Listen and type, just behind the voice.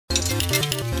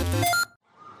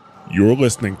You're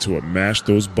listening to a Mash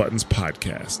Those Buttons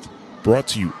podcast, brought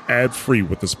to you ad-free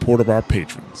with the support of our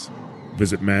patrons.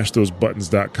 Visit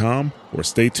mashthosebuttons.com or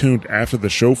stay tuned after the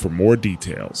show for more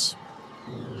details.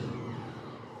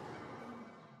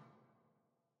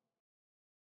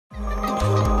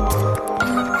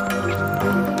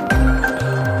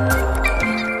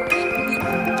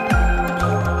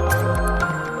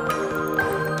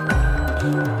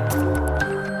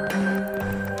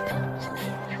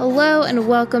 Hello and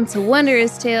welcome to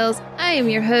Wondrous Tales. I am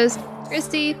your host,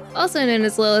 Christy, also known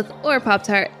as Lilith or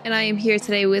Pop-Tart, and I am here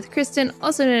today with Kristen,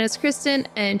 also known as Kristen,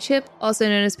 and Chip, also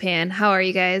known as Pan. How are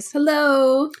you guys?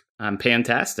 Hello. I'm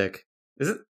fantastic. Is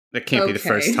it? That can't be the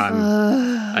first time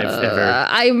I've ever.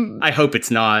 I hope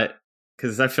it's not,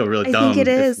 because I feel really dumb. I think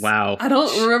it is. Wow. I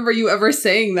don't remember you ever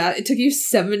saying that. It took you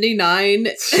 79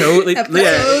 episodes.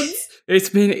 Yeah. It's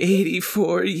been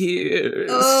 84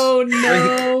 years. Oh,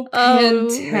 no.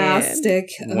 Fantastic.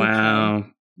 Okay. Wow.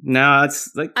 No,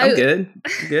 it's like, I'm good.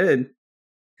 I'm good.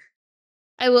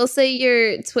 I will say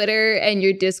your Twitter and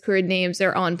your Discord names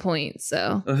are on point,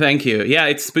 so. Well, thank you. Yeah,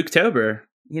 it's Spooktober,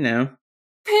 you know.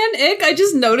 Panic. I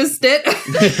just noticed it.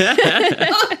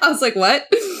 I was like, what?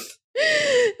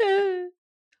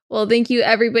 Well, thank you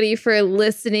everybody for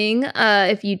listening.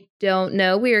 If you don't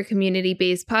know, we are a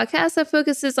community-based podcast that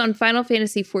focuses on Final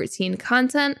Fantasy XIV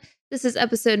content. This is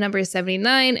episode number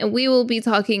 79, and we will be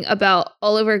talking about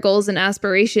all of our goals and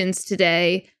aspirations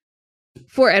today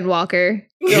for Endwalker.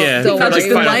 Yeah, don't for worry like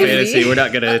Final about Fantasy, we're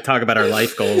not going to talk about our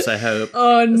life goals, I hope.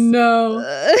 Oh, no.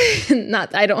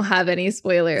 I don't have any,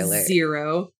 spoiler alert.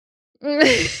 0.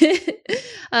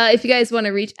 If you guys want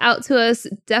to reach out to us,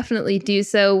 definitely do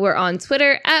so. We're on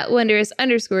Twitter at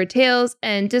Wondrous_Tales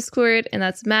and Discord, and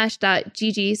that's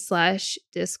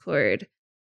mash.gg/Discord.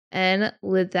 And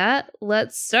with that,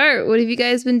 let's start. What have you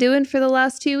guys been doing for the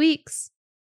last 2 weeks?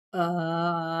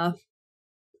 Watching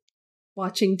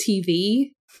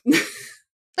TV.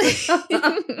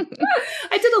 I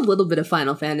did a little bit of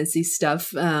Final Fantasy stuff,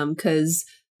 because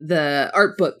the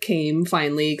art book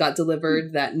finally got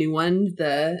delivered, that new one,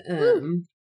 the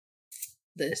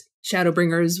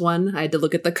Shadowbringers one. I had to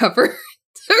look at the cover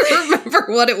to remember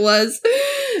what it was.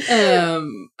 I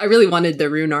really wanted the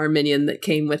Runar minion that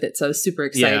came with it, so I was super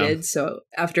excited. Yeah. So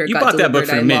after it got delivered,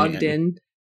 I logged in.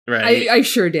 Right. I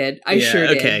sure did. I sure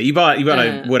did. Okay, you bought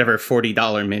a whatever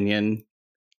 $40 minion.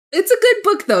 It's a good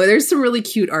book though. There's some really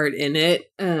cute art in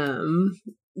it.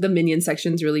 The minion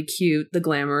section's really cute. The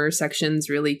glamour section's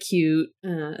really cute.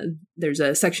 There's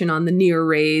a section on the near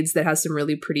raids that has some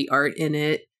really pretty art in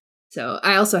it. So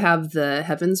I also have the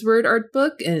Heavensward art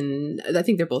book, and I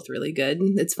think they're both really good.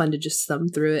 It's fun to just thumb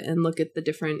through it and look at the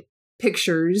different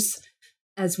pictures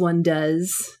as one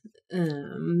does.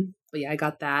 But yeah, I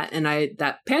got that. And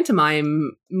that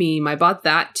pantomime meme, I bought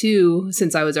that too,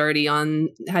 since I was already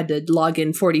had to log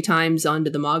in 40 times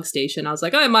onto the Mog station. I was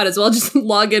like, I might as well just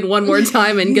log in one more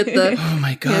time and get the oh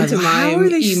my God, pantomime how are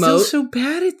they emote. Still so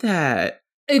bad at that?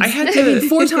 I had to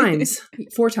 4 times.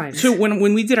 4 times. So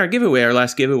when we did our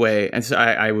last giveaway, and so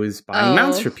I was buying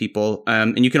mounts for people,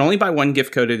 and you can only buy one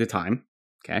gift code at a time.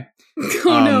 Okay.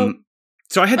 Oh no.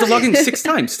 So I had to log in 6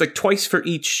 times, like twice for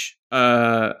each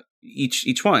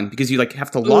one, because you like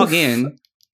have to log in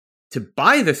to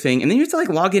buy the thing, and then you have to like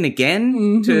log in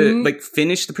again to like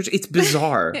finish the purchase. It's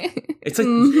bizarre. It's like,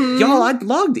 y'all, I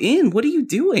logged in. What are you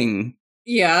doing?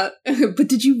 Yeah. But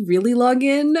did you really log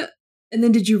in? And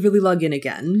then did you really log in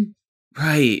again?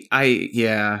 Right.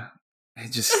 I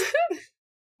just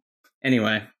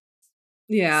Anyway.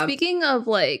 Yeah. Speaking of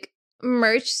like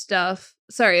merch stuff,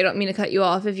 sorry, I don't mean to cut you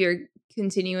off if you're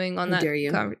continuing on that. How dare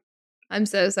you? I'm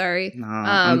so sorry. No,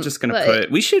 I'm just going to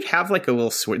we should have like a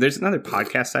little swear. There's another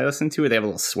podcast I listen to where they have a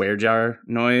little swear jar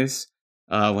noise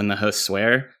when the hosts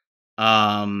swear.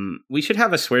 We should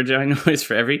have a swear jar noise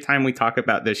for every time we talk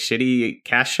about the shitty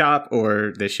cash shop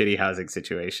or the shitty housing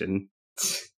situation.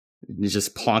 You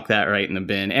just plonk that right in the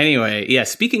bin. Anyway, yeah,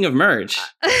 speaking of merch.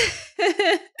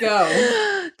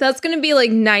 Go. That's going to be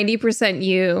like 90%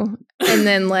 you and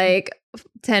then like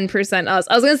 10% us.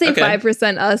 I was going to say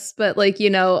 5% us, but like,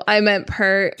 you know, I meant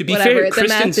per to be whatever. Fair,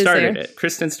 Kristen started it.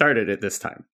 Kristen started it this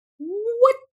time.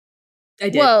 What? I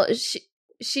did. Well,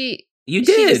 she You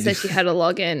did. She just said she had to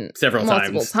log in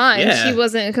multiple times. Yeah. She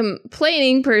wasn't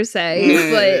complaining per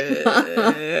se, but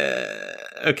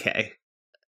okay.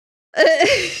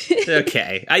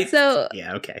 Okay.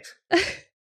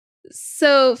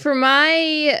 So for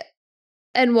my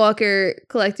Endwalker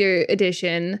Collector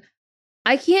Edition,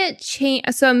 I can't change.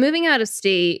 So I'm moving out of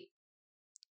state,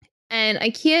 and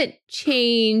I can't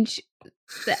change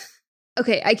the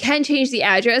okay, I can change the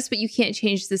address, but you can't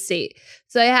change the state.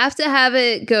 So I have to have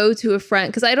it go to a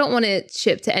friend because I don't want it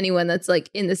shipped to anyone that's like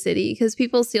in the city because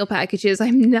people steal packages.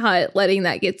 I'm not letting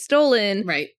that get stolen.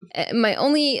 Right. My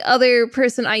only other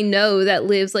person I know that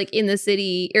lives like in the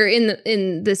city or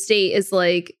in the state is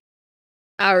like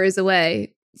hours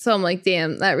away. So I'm like,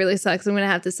 damn, that really sucks. I'm going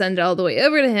to have to send it all the way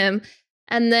over to him.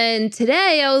 And then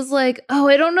today I was like, oh,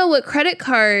 I don't know what credit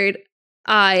card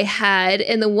I had.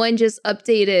 And the one just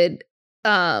updated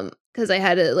because I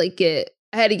had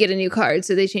to get a new card.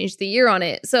 So they changed the year on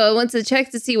it. So I went to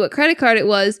check to see what credit card it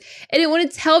was. And it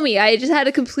wouldn't tell me. I just had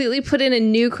to completely put in a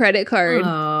new credit card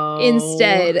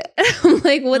instead. I'm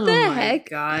like, what the heck?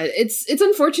 God. It's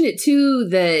unfortunate too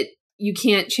that you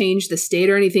can't change the state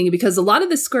or anything because a lot of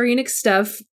the Square Enix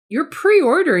stuff, you're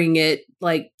pre-ordering it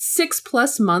like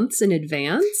 6+ months in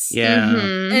advance. Yeah.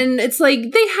 Mm-hmm. And it's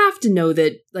like, they have to know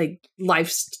that like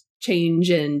life's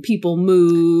change and people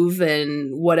move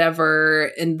and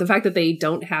whatever. And the fact that they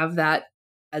don't have that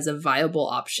as a viable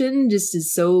option just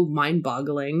is so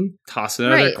mind-boggling. Toss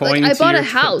another coin I bought a to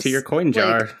house. your coin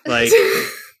jar. Like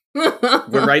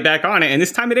we're right back on it, and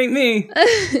this time it ain't me.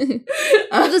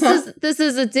 This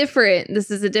is a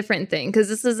different thing because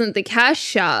this isn't the cash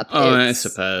shop. Oh, I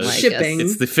suppose like shipping.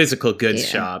 It's the physical goods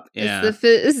shop. Yeah,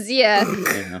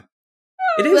 yeah.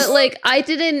 It is. But like, I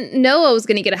didn't know I was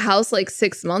going to get a house like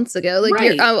 6 months ago. Like,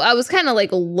 right. I was kind of like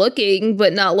looking,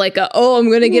 but not like I'm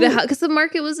going to get a house because the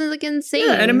market was like insane.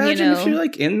 Yeah, and imagine if you're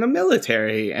like in the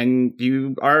military and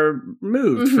you are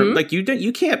moved from like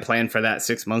you can't plan for that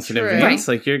 6 months in advance.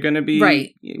 Like you're going to be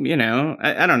right. You know,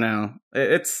 I don't know.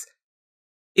 It's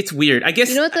weird. I guess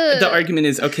you know what the argument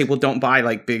is, okay, well, don't buy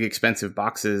like big expensive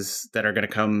boxes that are going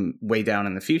to come way down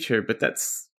in the future. But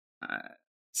that's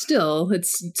still,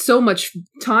 it's so much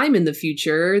time in the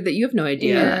future that you have no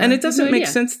idea. Yeah, and it doesn't make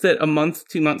sense that a month,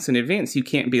 2 months in advance, you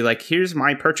can't be like, here's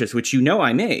my purchase, which you know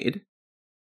I made.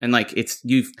 And like,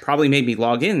 you've probably made me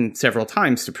log in several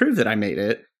times to prove that I made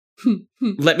it.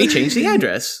 Let me change the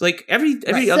address. Like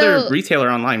every other retailer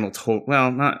online will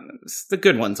not the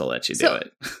good ones will let you do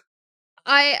it.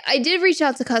 I did reach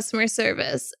out to customer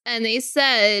service and they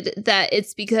said that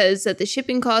it's because that the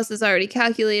shipping cost is already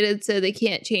calculated, so they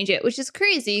can't change it, which is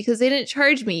crazy because they didn't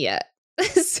charge me yet.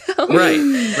 So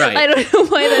right. I don't know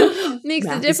why that makes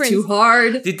a difference. Too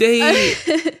hard. Did they?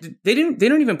 They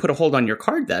don't even put a hold on your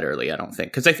card that early. I don't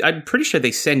think because I'm pretty sure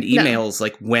they send emails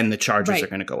like when the charges are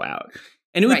going to go out.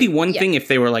 And it would be one thing if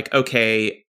they were like,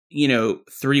 okay,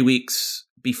 3 weeks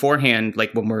beforehand,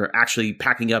 like when we're actually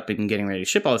packing up and getting ready to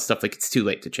ship all this stuff, like it's too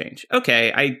late to change.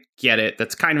 Okay, I get it.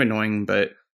 That's kind of annoying, but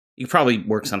you probably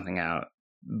work something out.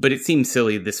 But it seems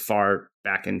silly this far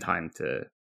back in time to,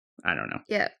 I don't know.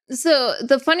 Yeah. So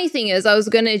the funny thing is, I was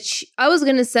gonna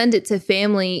send it to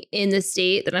family in the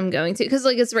state that I'm going to because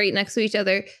like it's right next to each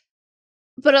other.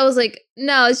 But I was like,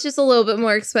 no, it's just a little bit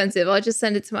more expensive. I'll just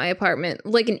send it to my apartment.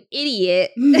 Like an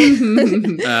idiot.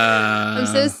 I'm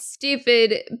so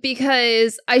stupid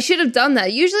because I should have done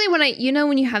that. Usually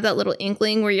when you have that little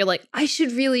inkling where you're like, I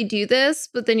should really do this,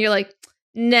 but then you're like,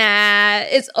 nah,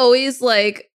 it's always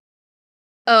like,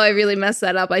 oh, I really messed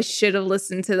that up. I should have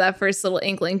listened to that first little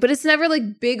inkling. But it's never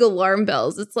like big alarm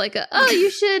bells. It's like,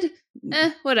 you should,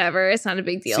 whatever. It's not a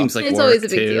big deal. Seems like it's work always a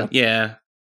big too. deal. Yeah.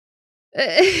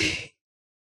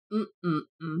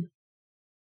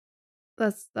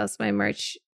 That's my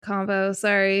merch combo.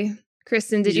 Sorry,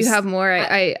 Kristen. Did you have more?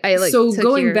 I like. So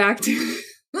going back to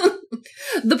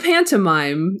the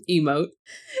pantomime emote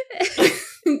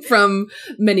from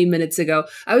many minutes ago,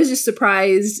 I was just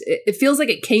surprised. It feels like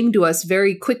it came to us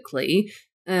very quickly.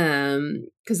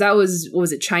 Because that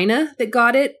was it China that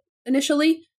got it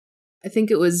initially? I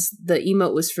think it was the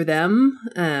emote was for them.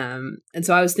 And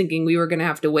so I was thinking we were going to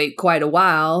have to wait quite a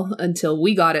while until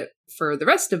we got it for the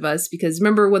rest of us. Because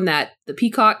remember when the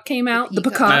peacock came out? The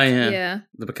peacock. Oh, yeah.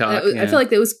 The peacock. I feel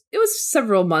like it was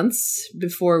several months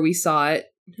before we saw it.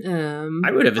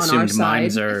 I would have assumed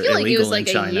mines are illegal in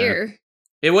China. A year.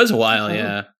 It was a while,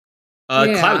 yeah.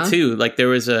 Cloud 2, like there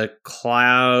was a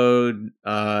Cloud,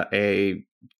 a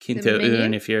Kinto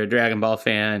Un if you're a Dragon Ball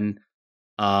fan.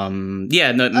 Mount,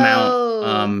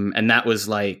 and that was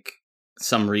like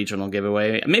some regional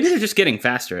giveaway. Maybe they're just getting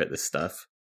faster at this stuff.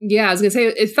 Yeah, I was gonna say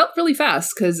it felt really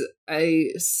fast because I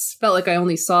felt like I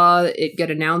only saw it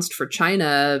get announced for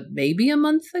China maybe a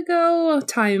month ago.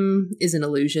 Time is an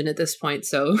illusion at this point,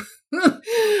 so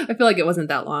I feel like it wasn't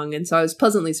that long. And so I was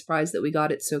pleasantly surprised that we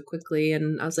got it so quickly.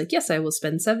 And I was like, yes, I will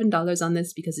spend $7 on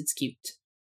this because it's cute.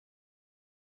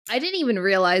 I didn't even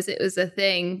realize it was a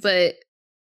thing, but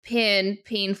Pan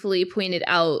painfully pointed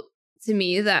out to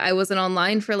me that I wasn't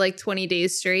online for like 20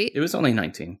 days straight. It was only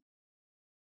 19.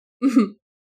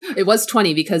 It was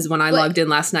 20 because when I logged in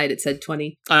last night, it said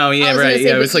 20. Oh, yeah, right. Say,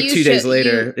 yeah, it was like 2 days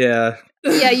later. Yeah.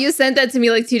 Yeah, you sent that to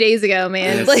me like 2 days ago,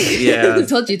 man. Yeah. I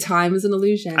told you time is an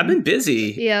illusion. I've been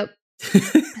busy. Yep.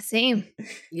 Same.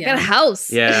 Yeah. Got a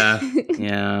house. Yeah.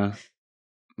 Yeah.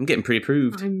 I'm getting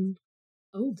pre-approved. Very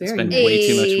Spend nice. way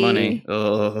too much money.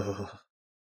 Oh.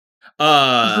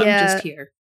 I'm just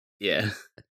here. Yeah.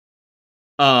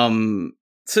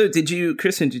 So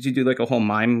Kristen, did you do like a whole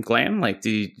mime glam? Like,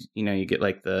 do you get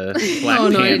like the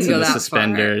black pants and the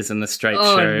suspenders and the striped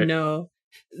shirt? Oh, no.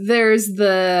 There's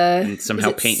the... And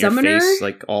somehow paint Summoner? your face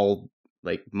like all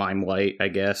like mime white, I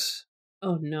guess.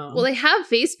 Oh, no. Well, they have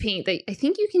face paint. I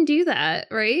think you can do that,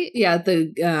 right? Yeah,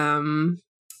 the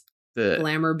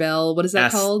glamour bell. What is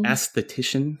that called?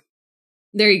 Aesthetician.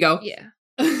 There you go. Yeah.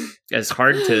 As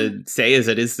hard to say as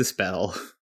it is to spell.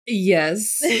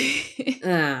 Yes.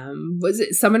 Was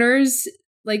it Summoner's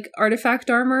like artifact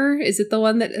armor? Is it the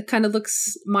one that kind of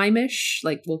looks mime-ish?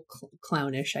 Like, well,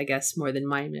 clownish, I guess, more than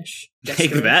mime-ish.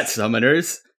 Take that,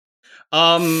 Summoners.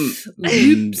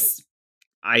 Oops.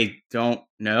 I don't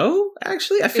know,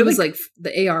 actually. I feel it was like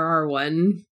the ARR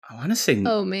one. I want to say...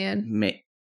 Oh, man.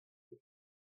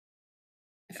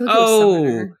 I feel like it was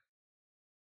Summoner.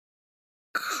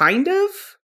 Kind of?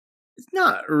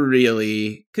 Not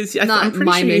really, because I'm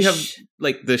pretty sure you have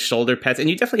like the shoulder pads, and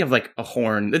you definitely have like a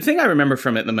horn. The thing I remember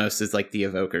from it the most is like the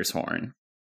evoker's horn.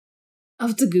 I'll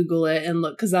have to Google it and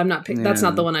look, because I'm not. That's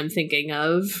not the one I'm thinking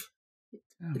of.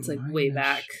 It's like way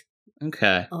back.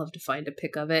 Okay, I'll have to find a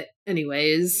pic of it.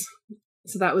 Anyways,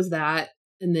 so that was that,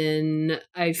 and then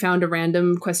I found a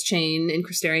random quest chain in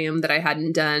Crystarium that I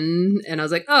hadn't done, and I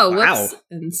was like, "Oh, wow!" Whoops.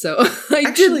 And so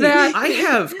I did that. I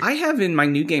have in my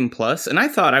New Game Plus, and I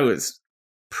thought I was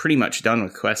pretty much done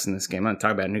with quests in this game. I'm going to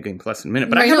talk about New Game Plus in a minute,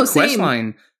 but I have a quest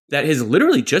line that is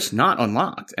literally just not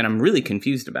unlocked, and I'm really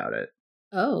confused about it.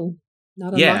 Oh,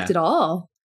 not unlocked at all.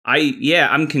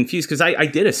 I'm confused because I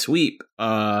did a sweep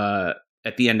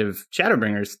at the end of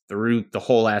Shadowbringers through the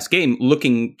whole last game,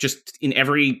 looking just in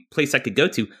every place I could go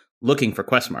to, looking for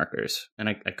quest markers, and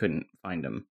I couldn't find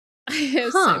them. I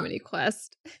have so many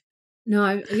quests.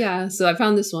 No, so I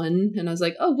found this one, and I was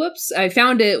like, oh, whoops. I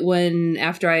found it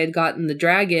after I had gotten the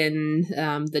dragon,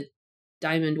 the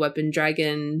diamond weapon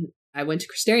dragon. I went to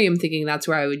Crystarium thinking that's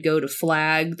where I would go to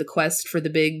flag the quest for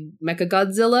the big Mecha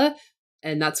Godzilla,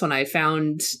 and that's when I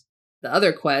found the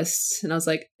other quests, and I was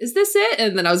like, is this it?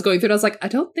 And then I was going through it, I was like, I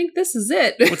don't think this is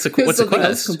it. What's the quest?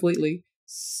 Else completely.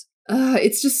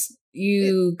 It's just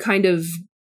you kind of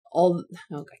I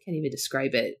can't even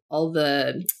describe it. All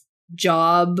the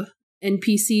job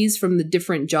NPCs from the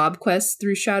different job quests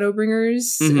through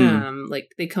Shadowbringers, like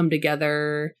they come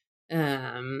together,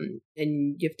 and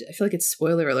you have to. I feel like it's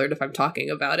spoiler alert if I'm talking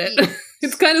about it.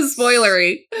 It's kind of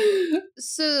spoilery.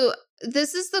 So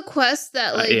this is the quest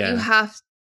that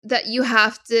you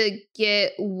have to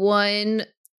get one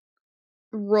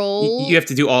roll. You have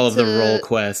to do all of the roll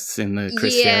quests in the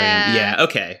Crystarium. Yeah,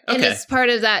 okay. And it's part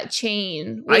of that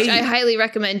chain, which I highly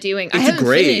recommend doing. I haven't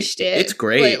finished it. It's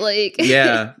great. But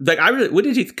yeah. Like what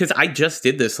did you, because I just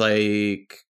did this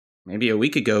like maybe a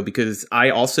week ago, because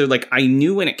I also I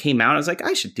knew when it came out, I was like,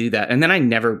 I should do that. And then I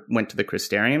never went to the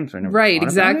Crystarium. So I never right,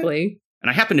 exactly. And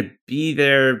I happened to be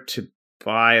there to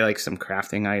buy like some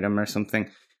crafting item or something.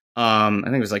 I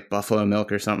think it was like buffalo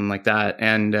milk or something like that.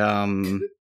 And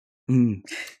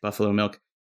buffalo milk.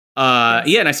 Yeah,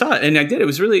 and I saw it and I did. It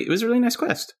was a really nice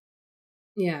quest.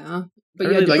 Yeah. But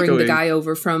you had to bring the guy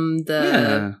over from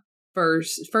the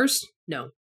first? No.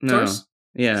 Source?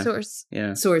 Yeah. Source.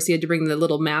 Yeah. Source. You had to bring the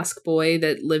little mask boy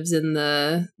that lives in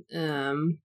the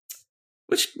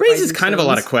which raises kind of a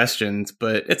lot of questions,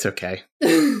 but it's okay.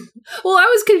 Well, I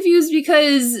was confused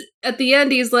because at the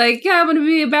end he's like, yeah, I'm going to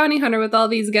be a bounty hunter with all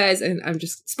these guys. And I'm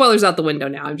just, spoilers out the window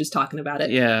now. I'm just talking about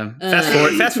it. Yeah.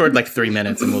 Fast forward like 3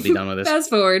 minutes and we'll be done with this. Fast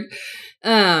forward.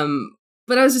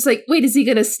 But I was just like, wait, is he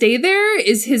going to stay there?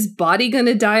 Is his body going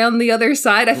to die on the other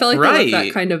side? I felt like they left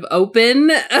that kind of open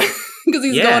because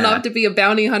he's going off to be a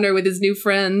bounty hunter with his new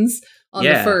friends on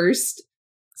the first.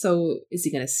 So is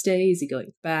he going to stay? Is he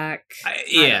going back?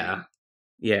 Yeah.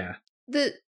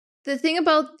 The thing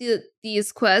about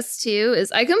these quests too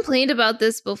is I complained about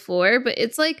this before, but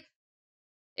it's like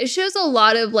it shows a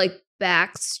lot of like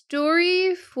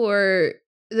backstory for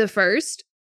the first.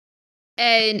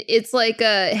 And it's like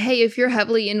hey, if you're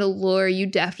heavily into lore, you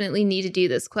definitely need to do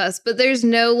this quest. But there's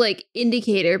no like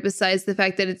indicator besides the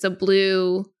fact that it's a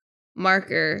blue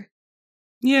marker.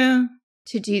 Yeah.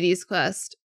 To do these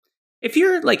quests. If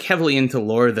you're like heavily into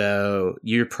lore, though,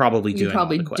 you're probably doing all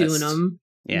the quests. Doing them.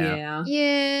 Yeah.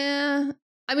 Yeah.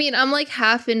 I mean, I'm like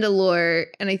half into lore,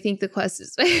 and I think the quest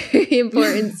is very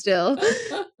important still.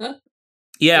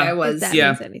 Yeah, it was. If that Yeah.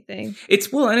 means anything.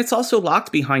 And it's also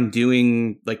locked behind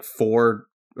doing like 4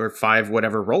 or 5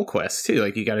 whatever role quests too.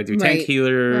 Like you got to do tank, Right.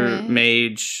 healer, Right.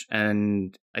 mage,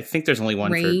 and I think there's only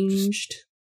one Ranged.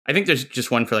 I think there's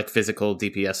just one for like physical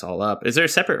DPS all up. Is there a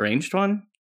separate ranged one?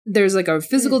 There's like a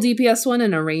physical DPS one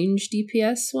and a ranged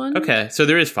DPS one. Okay, so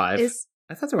there is 5. Is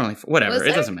I thought there were only 4. Whatever, Was it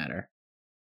there? doesn't matter.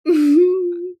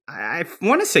 I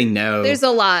want to say no. there's a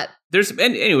lot.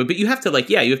 Anyway, but you have to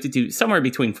you have to do somewhere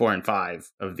between 4 and 5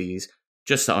 of these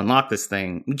just to unlock this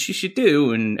thing, which you should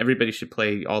do, and everybody should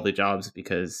play all the jobs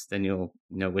because then you'll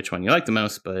know which one you like the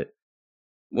most. But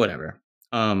whatever.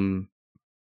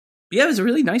 Yeah, it was a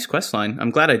really nice quest line.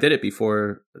 I'm glad I did it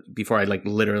before I like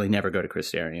literally never go to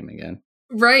Crystarium again.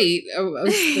 Right. I was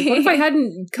like, what if I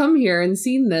hadn't come here and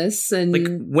seen this? And Like,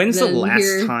 when's the then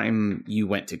last time you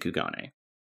went to Kugane?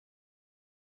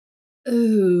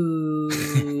 Ooh,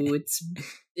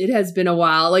 it has been a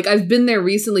while. Like I've been there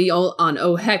recently on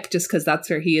Oh Heck, just because that's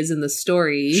where he is in the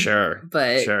story. Sure,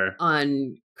 but sure.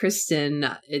 on Kristen,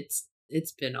 it's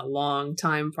been a long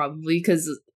time probably because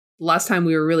the last time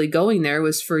we were really going there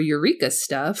was for Eureka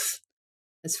stuff,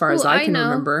 as far as I can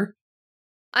remember.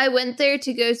 I went there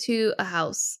to go to a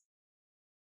house.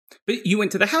 But you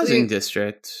went to the housing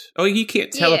district. Oh, you can't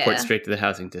teleport Yeah. straight to the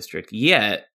housing district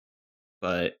yet.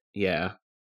 But yeah.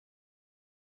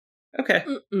 Okay.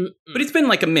 But it's been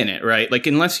like a minute, right? Like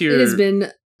unless you're... It has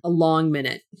been a long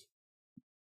minute.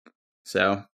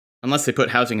 So, unless they put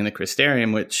housing in the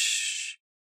Crystarium, which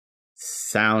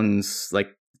sounds like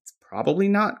it's probably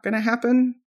not going to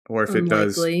happen. Or if it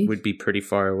does, Unlikely. would be pretty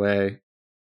far away.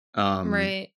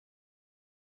 Right.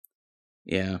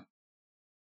 Yeah.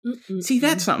 See,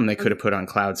 that's something they could have put on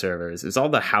cloud servers. Is all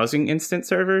the housing instant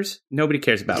servers? Nobody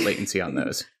cares about latency on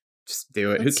those. Just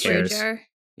do it. That's Who cares? Jar.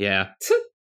 Yeah.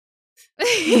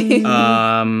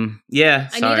 Mm. Yeah.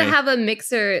 I Sorry. need to have a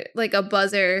mixer, like a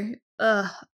buzzer. Ugh.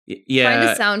 Yeah. Find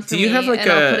a sound for do you me, have like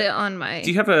and I'll put it on my.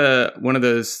 Do you have one of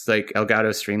those like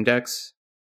Elgato Stream Decks?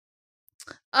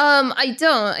 I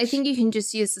don't. I think you can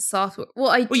just use the software. Well,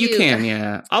 I do. Well, you can.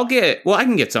 Yeah. I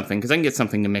can get something because I can get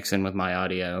something to mix in with my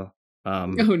audio. Oh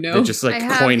no! That just like I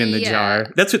have coin in the the, jar.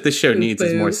 That's what the show needs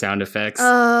is more Boo. sound effects.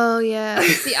 Oh yeah.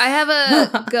 See, I have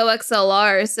a Go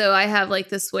XLR, so I have like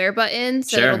the swear button,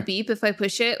 so Sure. it'll beep if I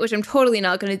push it, which I'm totally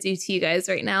not going to do to you guys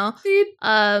right now. Beep.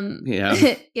 Yeah.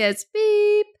 yeah, it's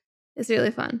beep. It's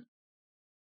really fun.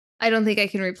 I don't think I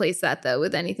can replace that though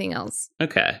with anything else.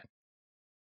 Okay.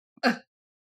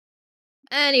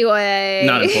 Anyway,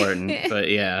 Not important, but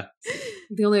yeah.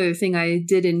 The only other thing I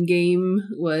did in game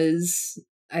was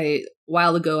a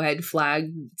while ago I had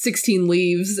flagged 16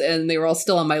 leaves and they were all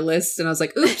still on my list and I was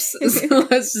like, oops. So I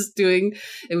was just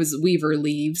it was Weaver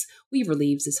leaves. Weaver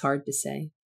leaves is hard to say.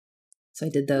 So I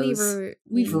did those.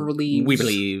 Weaver leaves. We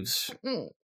believes. Mm.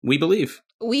 We believe.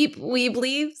 Weeb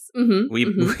leaves.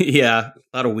 Mm-hmm. Yeah,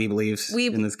 a lot of we believes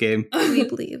in this game.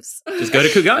 Weeb leaves. Just go to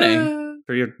Kugane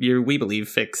for your we believe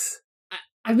fix.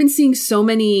 I've been seeing so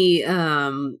many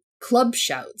club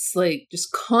shouts, like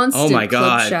just constant Oh my club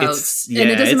god. shouts.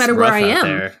 And it doesn't matter where I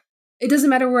am. It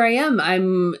doesn't matter where I am.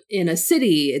 I'm in a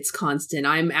city, it's constant.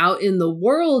 I'm out in the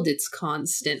world, it's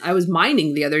constant. I was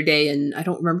mining the other day and I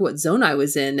don't remember what zone I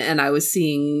was in, and I was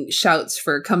seeing shouts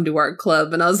for come to our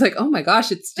club, and I was like, oh my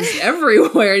gosh, it's just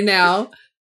everywhere now.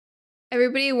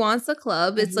 Everybody wants a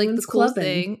club. It's like the Everyone's cool clubbing.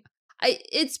 thing.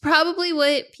 It's probably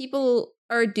what people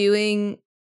are doing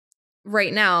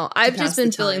right now. I've pass just been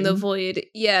the filling the time. void,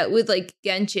 with like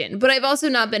Genshin. But I've also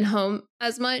not been home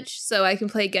as much, so I can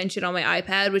play Genshin on my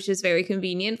iPad, which is very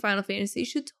convenient. Final Fantasy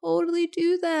should totally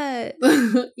do that.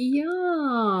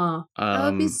 Yeah. That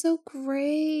would be so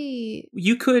great.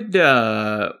 You could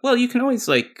you can always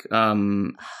like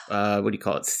what do you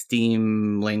call it?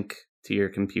 Steam link to your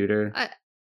computer.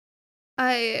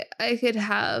 I could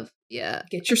have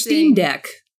Get your Steam Deck.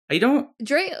 I don't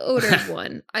Dre ordered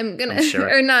one. I'm gonna I'm sure.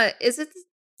 or not. Is it?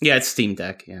 Yeah, it's Steam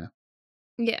Deck, yeah.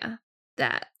 Yeah,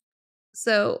 that.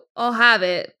 So I'll have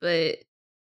it, but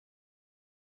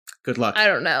Good luck. I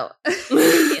don't know.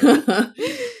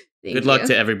 Good luck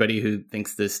to everybody who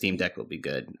thinks the Steam Deck will be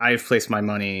good. I've placed my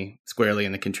money squarely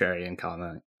in the contrarian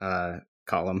column.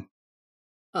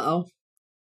 Uh-oh.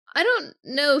 I don't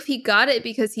know if he got it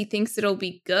because he thinks it'll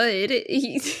be good.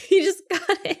 He just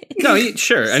got it. No,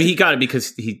 sure. I mean, he got it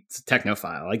because he's a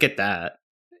technophile. I get that.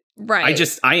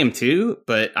 Right. I am too,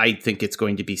 but I think it's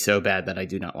going to be so bad that I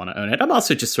do not want to own it. I'm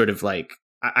also just sort of like,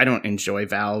 I don't enjoy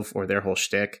Valve or their whole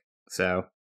shtick, so.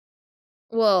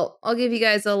 Well, I'll give you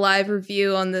guys a live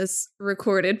review on this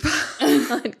recorded podcast.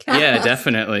 podcast. Yeah,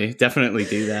 definitely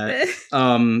do that.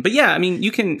 But yeah, I mean,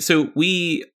 you can. So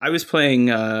I was playing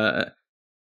Pixel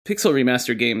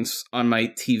Remaster games on my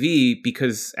TV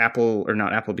because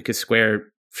because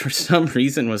Square for some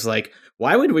reason was like,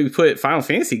 why would we put Final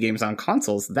Fantasy games on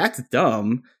consoles? That's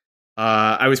dumb.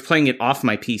 I was playing it off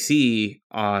my PC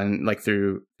on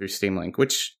through Steam Link,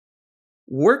 which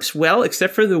works well,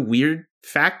 except for the weird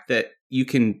fact that you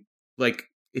can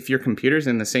if your computer's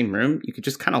in the same room, you could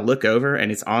just kind of look over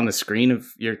and it's on the screen of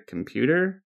your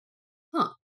computer. Huh.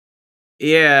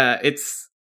 Yeah,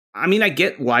 I mean, I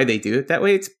get why they do it that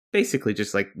way. It's basically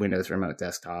just like Windows Remote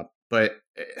Desktop, but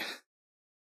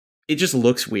it just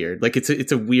looks weird. Like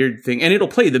it's a weird thing, and it'll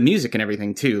play the music and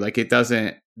everything too. Like it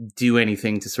doesn't do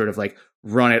anything to sort of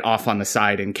run it off on the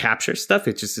side and capture stuff.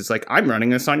 It just is like, I'm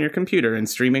running this on your computer and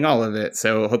streaming all of it.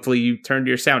 So hopefully you turned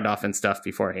your sound off and stuff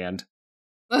beforehand.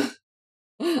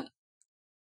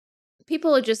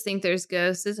 People would just think there's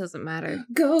ghosts. It doesn't matter.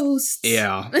 Ghosts.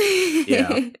 Yeah.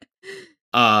 Yeah.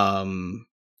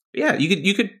 Yeah,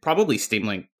 you could probably Steam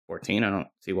Link 14. I don't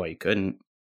see why you couldn't.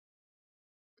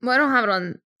 Well, I don't have it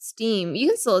on Steam. You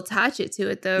can still attach it to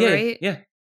it though, Yeah, right? yeah.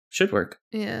 Should work.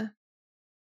 Yeah.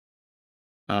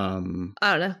 I don't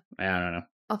know. I don't know.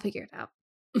 I'll figure it out.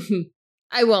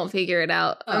 I won't figure it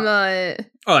out. Oh. I'm not.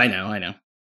 Oh, I know.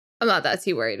 I'm not that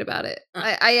too worried about it.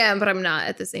 I am, but I'm not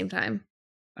at the same time.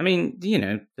 I mean,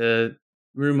 the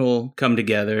room will come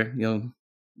together. You'll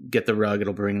get the rug.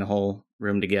 It'll bring the whole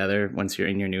room together once you're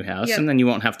in your new house. Yep. And then you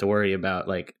won't have to worry about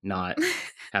not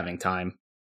having time.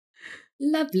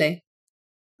 Lovely.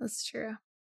 That's true.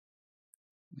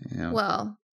 Yeah.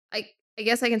 Well, I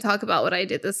guess I can talk about what I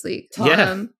did this week.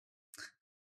 Yeah.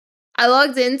 I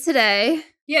logged in today.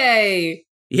 Yay.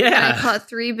 Yeah. I caught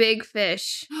 3 big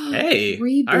fish. Hey.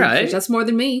 3 big fish. That's more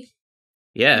than me.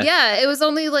 Yeah. Yeah, it was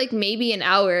only maybe an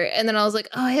hour. And then I was like,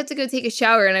 oh, I have to go take a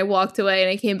shower. And I walked away and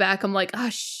I came back. I'm like, oh,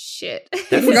 shit.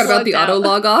 I forgot about the auto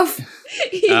log off.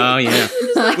 Oh, yeah.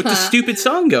 With the stupid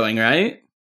song going, right?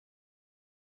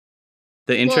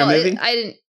 The intro movie?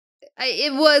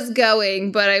 It was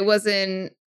going, but I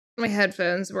wasn't, my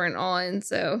headphones weren't on.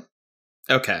 So.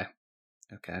 Okay.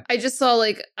 I just saw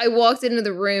I walked into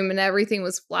the room and everything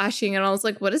was flashing and I was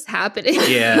like, what is happening?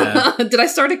 Yeah. Did I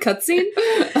start a cutscene?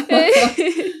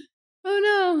 Oh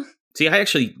no. See, I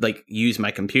actually use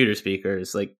my computer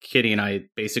speakers. Kitty and I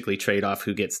basically trade off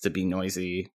who gets to be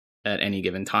noisy at any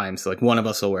given time. So one of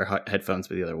us will wear headphones,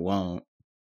 but the other won't.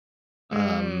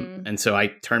 And so I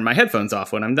turn my headphones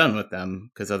off when I'm done with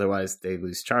them because otherwise they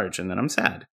lose charge and then I'm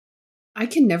sad. I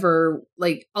can never,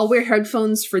 I'll wear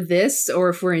headphones for this or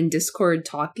if we're in Discord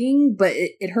talking, but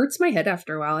it hurts my head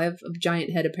after a while. I have a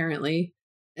giant head, apparently.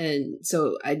 And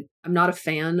so I'm not a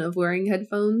fan of wearing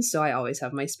headphones, so I always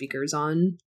have my speakers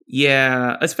on.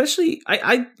 Yeah, especially,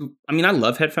 I mean, I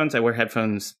love headphones. I wear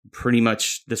headphones pretty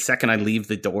much the second I leave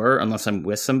the door, unless I'm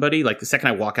with somebody. The second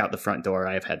I walk out the front door,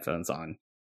 I have headphones on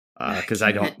because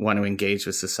I don't want to engage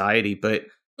with society. But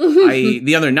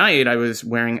the other night I was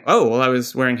wearing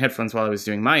headphones while I was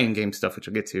doing my in-game stuff, which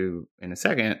we'll get to in a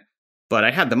second. But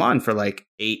I had them on for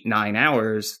 8-9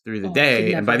 hours through the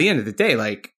day. And by the end of the day,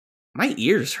 my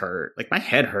ears hurt. My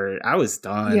head hurt. I was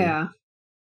done. Yeah.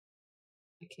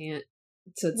 I can't.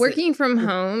 So working from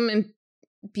home and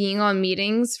being on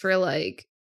meetings for 8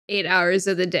 hours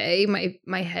of the day,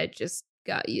 my head just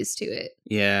got used to it.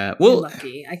 Yeah. Well, you're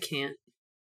lucky. I can't.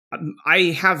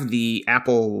 I have the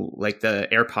Apple, the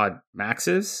AirPod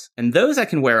Maxes, and those I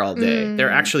can wear all day.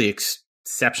 They're actually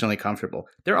exceptionally comfortable.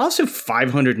 They're also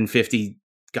 $550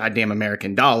 goddamn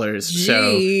American dollars.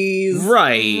 Jeez. So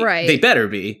right. They better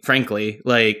be, frankly.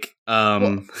 Well,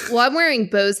 I'm wearing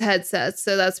Bose headsets,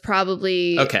 so that's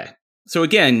probably okay. So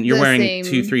again, you're wearing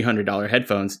 $200-$300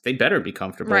 headphones. They better be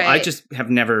comfortable. Right. I just have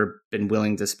never been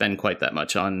willing to spend quite that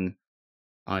much on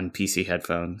PC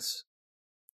headphones.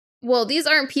 Well, these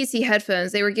aren't PC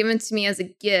headphones. They were given to me as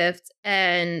a gift,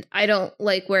 and I don't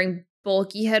like wearing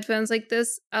bulky headphones like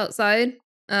this outside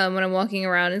when I'm walking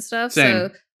around and stuff. Same.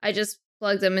 So I just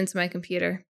plug them into my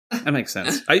computer. That makes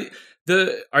sense.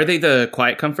 Are they the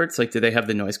quiet comforts? Do they have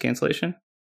the noise cancellation?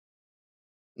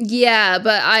 Yeah,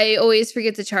 but I always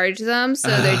forget to charge them, so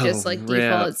they're just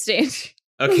default standard.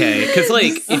 Okay, because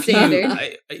if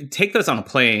you take those on a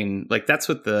plane, that's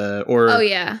what oh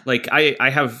yeah, I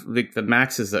have the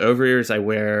Maxes, the over ears I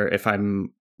wear if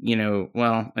I'm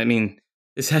well, I mean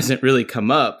this hasn't really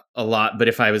come up a lot, but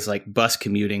if I was bus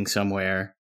commuting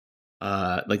somewhere,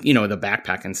 the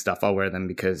backpack and stuff, I'll wear them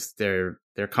because they're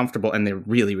comfortable and they're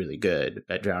really really good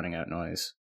at drowning out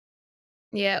noise.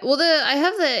 Yeah, well I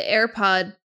have the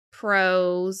AirPod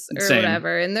pros or Same.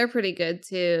 whatever, and they're pretty good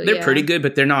too. They're pretty good,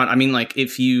 but they're not. I mean, like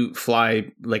if you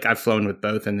fly, like I've flown with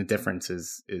both, and the difference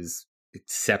is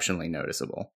exceptionally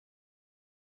noticeable.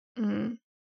 Mm.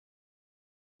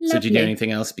 So did you do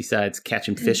anything else besides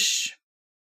catching fish?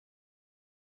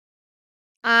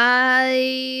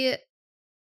 No.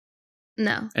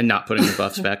 And not putting the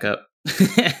buffs back up?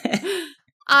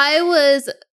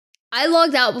 I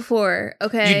logged out before,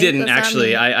 okay? You didn't,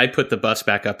 actually. I put the buffs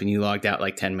back up and you logged out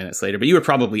like 10 minutes later, but you were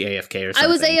probably AFK or something. I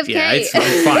was AFK. Yeah, it's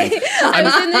fine. I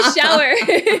was in the shower.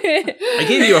 I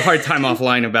gave you a hard time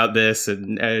offline about this,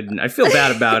 and I feel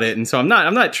bad about it, and so I'm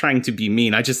not trying to be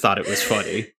mean. I just thought it was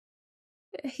funny.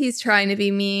 He's trying to be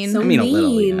mean. So I mean a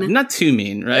little, yeah. mean. Not too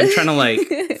mean, right?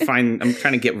 I'm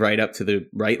trying to get right up to the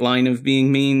right line of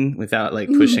being mean without like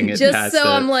pushing it just past so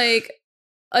I'm like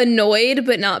annoyed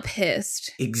but not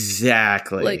pissed.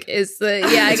 Exactly. Like it's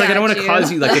I don't want to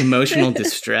cause you like emotional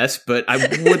distress, but I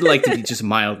would like to be just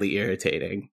mildly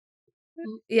irritating.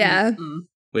 Yeah. Mm-hmm.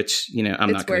 Which,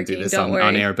 I'm not going to do this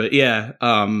on air, but yeah.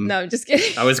 No, I'm just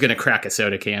kidding. I was going to crack a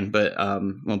soda can, but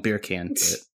beer can,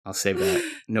 but I'll save that.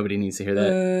 Nobody needs to hear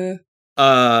that.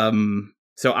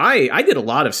 So I did a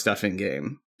lot of stuff in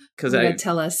game because I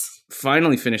tell us.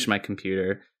 Finally finished my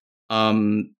computer.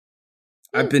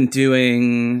 I've been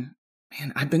playing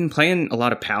a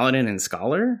lot of Paladin and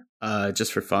Scholar,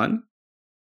 just for fun.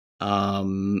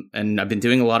 And I've been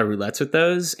doing a lot of roulettes with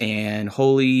those, and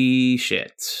holy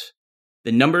shit.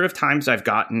 The number of times I've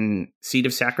gotten Seed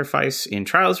of Sacrifice in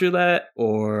Trials Roulette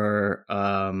or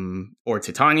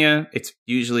Titania, it's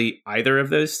usually either of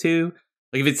those two.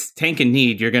 Like if it's Tank and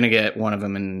Need, you're going to get one of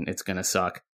them and it's going to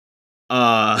suck.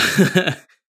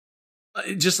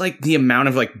 Just like the amount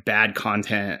of like bad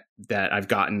content that I've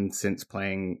gotten since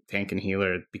playing Tank and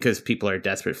Healer because people are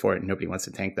desperate for it and nobody wants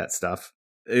to tank that stuff.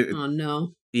 Oh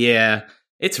no. Yeah.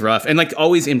 It's rough. And like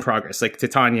always in progress, like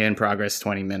Titania in progress,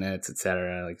 20 minutes,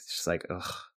 etc. Like it's just like,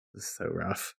 ugh, this is so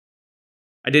rough.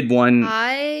 I did one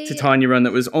Titania run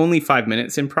that was only 5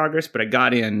 minutes in progress, but I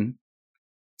got in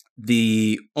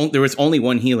there was only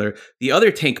one healer. The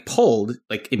other tank pulled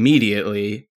like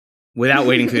immediately without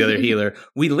waiting for the other healer.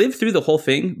 We lived through the whole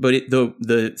thing, but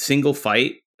the single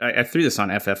fight, I threw this on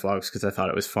FF logs because I thought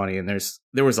it was funny, and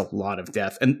there was a lot of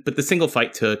death. But the single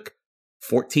fight took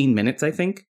 14 minutes, I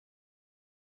think.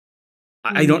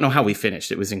 I don't know how we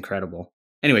finished. It was incredible.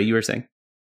 Anyway, you were saying?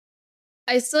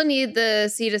 I still need the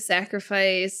Seed of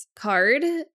Sacrifice card.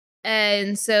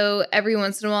 And so every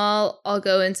once in a while, I'll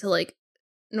go into like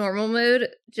normal mode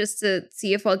just to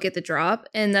see if I'll get the drop.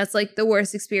 And that's like the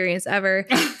worst experience ever.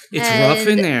 It's rough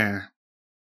in there.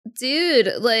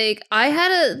 Dude, like I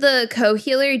had the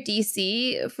co-healer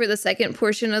DC for the second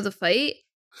portion of the fight.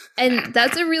 And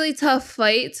that's a really tough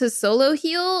fight to solo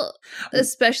heal,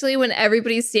 especially when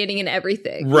everybody's standing in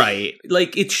everything. Right.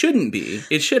 Like it shouldn't be.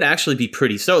 It should actually be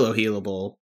pretty solo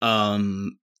healable.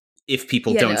 If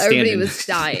people don't stand everybody in was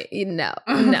dying. No.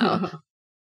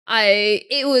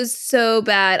 It was so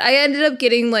bad. I ended up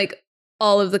getting like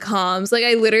all of the comms. Like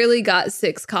I literally got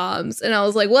 6 comms and I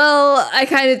was like, well, I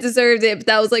kind of deserved it, but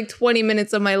that was like 20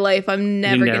 minutes of my life I'm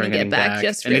never going to get back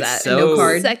just for that. So no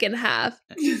card. Second half.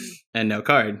 And no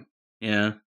card.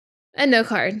 Yeah. And no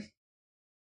card.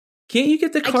 Can't you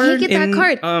get the card? I can't get that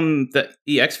card. The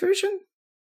EX version?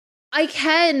 I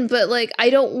can, but like I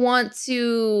don't want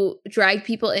to drag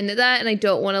people into that, and I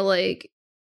don't want to like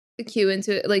queue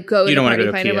into it, like go into Party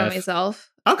Finder by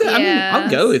myself. I'll go. I mean, I'll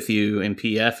go with you in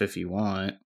PF if you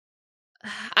want.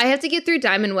 I have to get through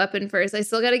Diamond Weapon first. I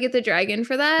still got to get the dragon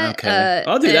for that. Okay,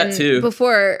 I'll do that too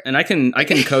before, and I can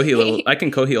co-heal. I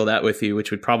can co-heal that with you,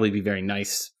 which would probably be very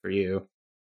nice for you.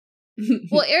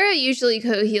 Well, Era usually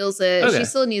co-heals it. Okay. She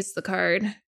still needs the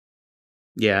card.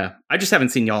 Yeah, I just haven't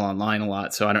seen y'all online a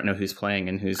lot, so I don't know who's playing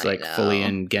and who's like fully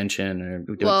in Genshin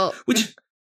or which.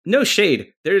 No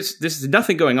shade. There's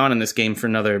nothing going on in this game for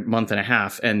another month and a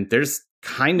half, and there's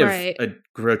kind of a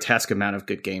grotesque amount of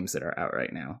good games that are out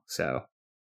right now. So,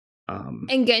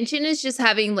 and Genshin is just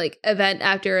having like event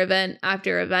after event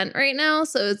after event right now,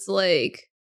 so it's like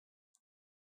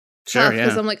sure,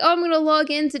 because I'm like, oh, I'm gonna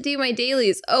log in to do my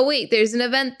dailies. Oh wait, there's an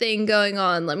event thing going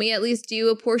on. Let me at least do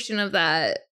a portion of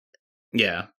that.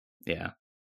 Yeah.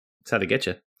 That's how they get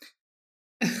you.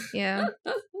 Yeah.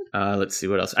 Let's see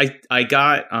what else. I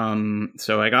got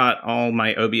all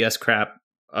my OBS crap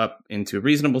up into a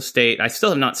reasonable state. I still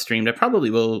have not streamed. I probably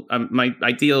will. My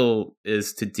ideal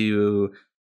is to do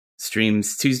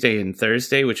streams Tuesday and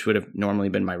Thursday, which would have normally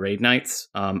been my raid nights.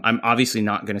 I'm obviously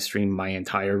not going to stream my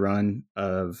entire run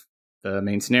of the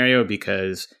main scenario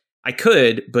because I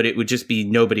could, but it would just be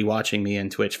nobody watching me on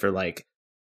Twitch for like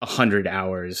 100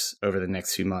 hours over the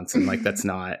next few months, and like that's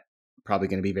not probably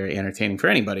going to be very entertaining for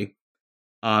anybody.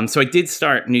 So I did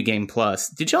start New Game Plus.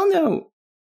 Did y'all know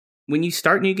when you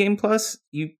start New Game Plus,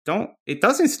 it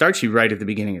doesn't start you right at the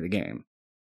beginning of the game?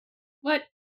 What?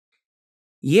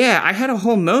 Yeah, I had a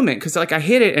whole moment because like I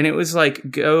hit it and it was like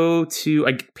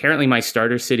apparently my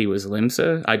starter city was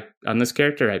Limsa. On this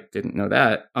character, I didn't know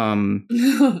that. And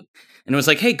it was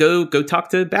like, hey, go talk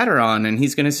to Bateron and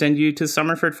he's going to send you to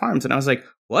Summerford Farms. And I was like,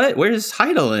 what? Where's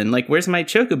Heidelin? Like, where's my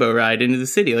chocobo ride into the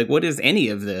city? Like, what is any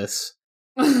of this?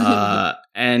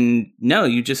 And no,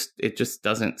 it just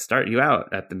doesn't start you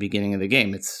out at the beginning of the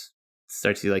game. It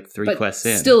starts you like 3 quests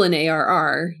in. Still an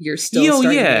ARR. You're still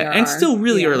starting ARR. And still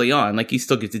really early on. Like you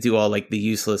still get to do all like the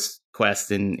useless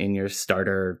quests in your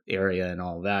starter area and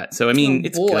all that. So I mean,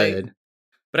 it's good.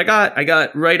 But I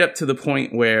got right up to the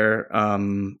point where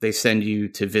they send you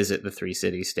to visit the 3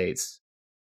 city-states.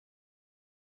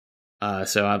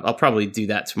 So I'll probably do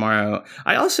that tomorrow.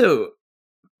 I also,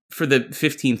 for the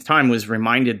 15th time, was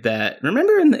reminded that,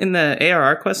 remember in the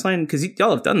ARR quest line, because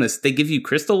y'all have done this, they give you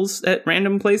crystals at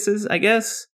random places, I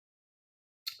guess.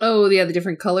 Oh, yeah, the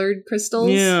different colored crystals?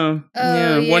 Yeah.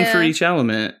 One for each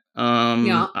element.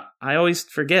 Yeah. I always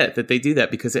forget that they do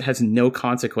that because it has no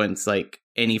consequence like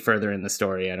any further in the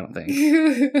story, I don't think.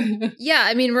 Yeah,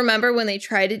 I mean, remember when they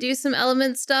tried to do some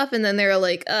element stuff and then they were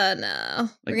like, no,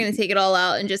 we're going to take it all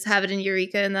out and just have it in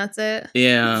Eureka and that's it?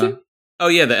 Yeah. Oh,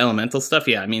 yeah, the elemental stuff.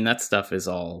 Yeah, I mean, that stuff is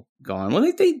all gone. Well,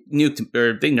 they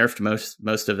nerfed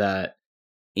most of that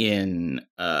in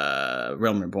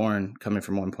Realm Reborn coming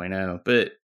from 1.0.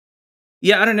 But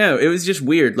yeah, I don't know. It was just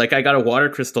weird. Like, I got a water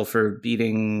crystal for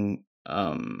beating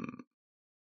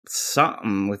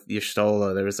something with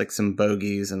Y'shtola. There was like some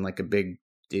bogeys and like a big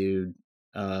dude,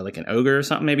 like an ogre or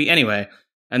something maybe. Anyway,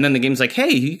 and then the game's like, hey,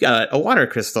 you got a water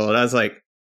crystal. And I was like,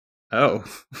 oh,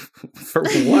 for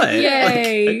what?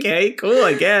 Yay. Like, okay, cool,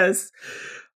 I guess.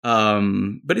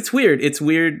 But it's weird. It's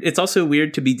weird. It's also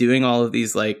weird to be doing all of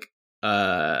these like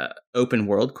open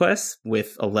world quests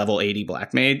with a level 80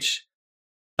 black mage.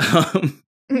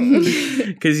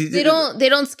 Because they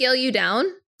don't scale you down.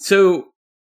 So,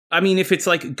 I mean, if it's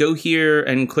like go here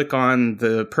and click on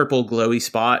the purple glowy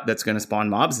spot that's going to spawn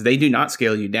mobs, they do not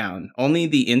scale you down. Only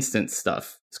the instant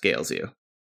stuff scales you.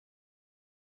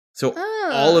 So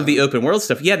all of the open world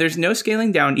stuff, yeah, there's no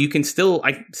scaling down. You can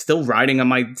I'm still riding on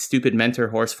my stupid mentor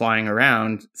horse flying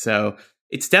around. So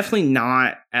it's definitely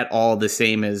not at all the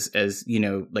same as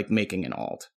like making an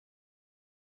alt.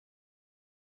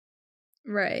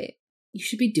 Right. You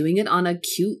should be doing it on a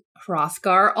cute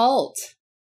Hrothgar alt.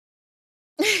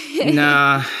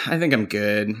 Nah, I think I'm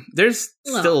good. There's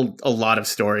still a lot of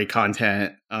story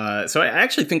content. So I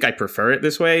actually think I prefer it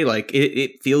this way. Like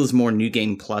it feels more New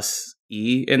Game Plus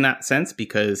E in that sense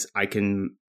because I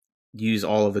can use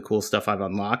all of the cool stuff I've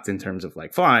unlocked in terms of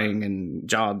like flying and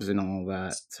jobs and all of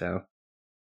that. So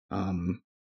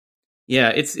yeah,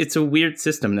 it's a weird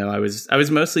system though. I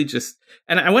was mostly just,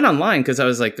 and I went online because I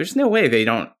was like, there's no way they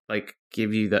don't like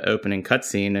give you the opening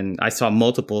cutscene, and I saw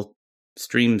multiple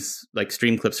streams, like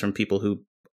stream clips from people who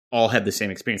all had the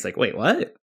same experience. Like, wait,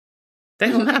 what? The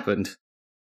hell happened?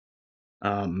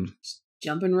 Just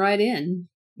jumping right in.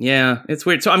 Yeah, it's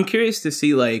weird. So I'm curious to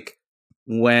see like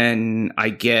when I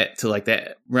get to like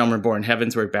that Realm Reborn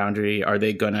Heavensward boundary, are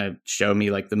they gonna show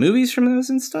me like the movies from those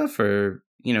and stuff, or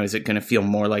is it gonna feel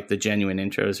more like the genuine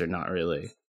intros or not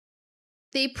really?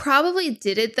 They probably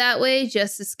did it that way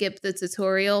just to skip the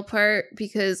tutorial part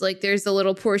because like there's a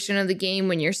little portion of the game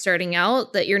when you're starting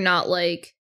out that you're not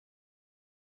like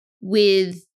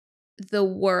with the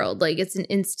world. Like it's an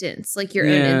instance, like your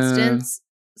own instance.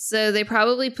 So they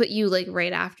probably put you like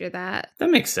right after that. That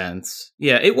makes sense.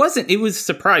 Yeah, it was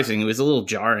surprising. It was a little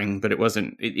jarring, but it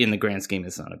wasn't, in the grand scheme,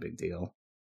 it's not a big deal.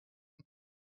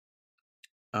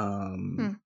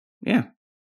 Yeah.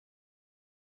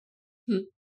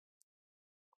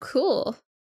 Cool.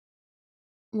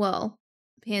 Well,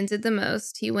 Pan did the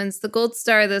most. He wins the gold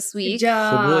star this week. Good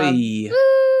job. Oh boy.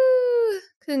 Woo!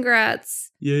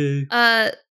 Congrats. Yay.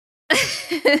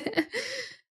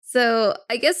 So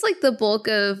I guess like the bulk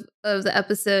of the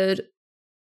episode,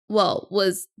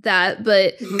 was that,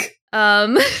 but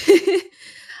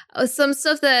some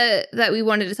stuff that we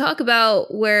wanted to talk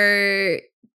about were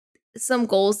some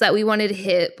goals that we wanted to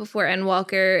hit before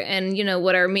Endwalker, and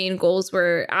what our main goals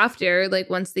were after, like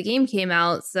once the game came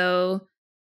out. So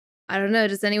I don't know.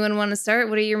 Does anyone want to start?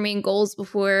 What are your main goals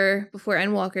before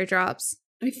Endwalker drops?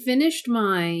 I finished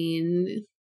mine.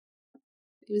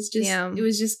 It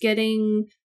was just getting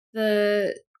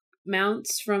the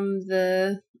mounts from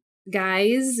the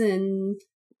guys and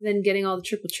then getting all the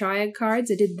triple triad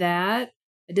cards. I did that.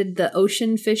 I did the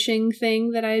ocean fishing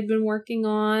thing that I had been working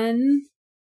on.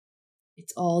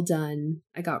 It's all done.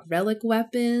 I got relic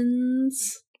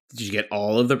weapons. Did you get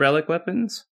all of the relic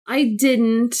weapons? I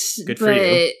didn't. Good for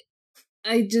you.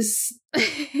 I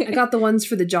got the ones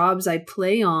for the jobs I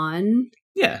play on.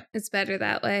 Yeah. It's better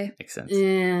that way. Makes sense.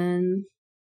 And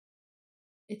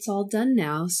it's all done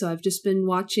now. So I've just been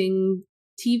watching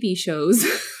TV shows.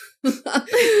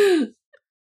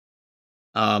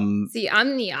 See,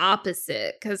 I'm the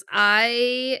opposite because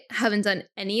I haven't done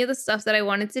any of the stuff that I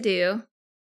wanted to do.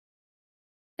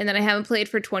 And then I haven't played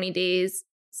for 20 days.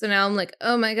 So now I'm like,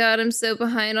 oh my God, I'm so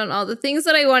behind on all the things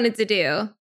that I wanted to do.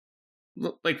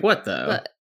 Like what though?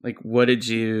 Like what did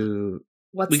you...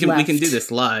 What's left? We can do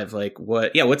this live. Like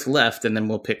what's left? And then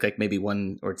we'll pick like maybe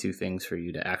 1 or 2 things for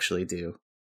you to actually do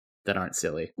that aren't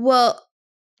silly. Well,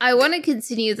 I want to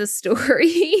continue the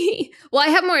story. Well, I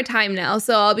have more time now,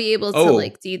 so I'll be able to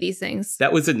like do these things.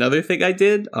 That was another thing I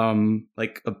did.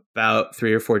 Like about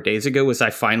 3 or 4 days ago, was I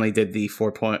finally did the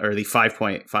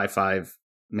 5.55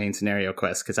 main scenario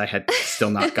quest because I had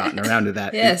still not gotten around to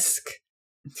that. Tisk.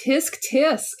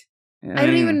 I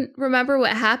don't even remember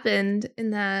what happened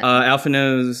in that.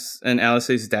 Alphino's and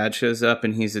Alice's dad shows up,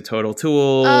 and he's a total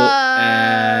tool,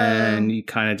 and you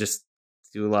kind of just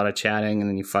do a lot of chatting, and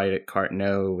then you fight at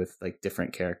Cartno with like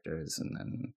different characters, and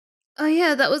then. Oh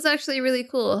yeah, that was actually really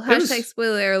cool. Hashtag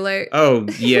spoiler alert. Oh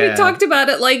yeah, we talked about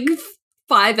it like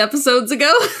 5 episodes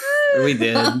ago. We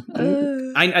did.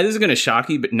 This is going to shock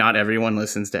you, but not everyone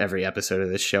listens to every episode of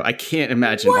this show. I can't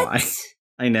imagine why.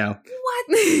 I know.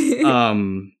 What?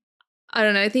 I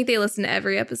don't know. I think they listen to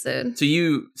every episode.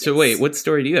 So wait, what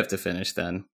story do you have to finish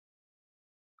then?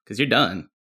 Because you're done.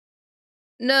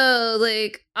 No,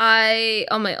 like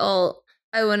on my ult,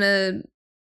 I want to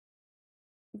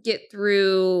get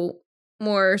through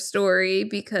more story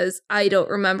because I don't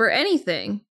remember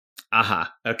anything.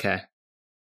 Aha. Okay.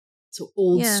 It's an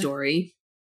old story.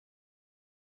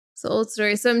 It's an old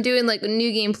story. So I'm doing like a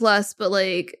new game plus, but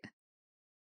like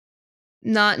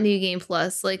not new game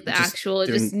plus, like the actual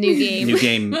just new game. New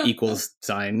game equals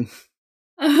sign.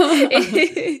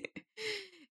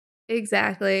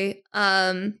 Exactly.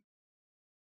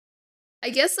 I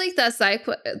guess like that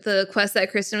the quest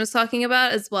that Kristen was talking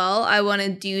about as well. I want to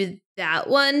do that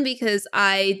one because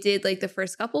I did like the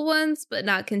first couple ones, but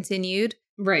not continued.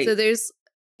 Right. So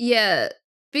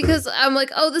because I'm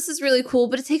like, oh, this is really cool,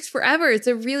 but it takes forever. It's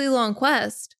a really long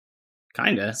quest.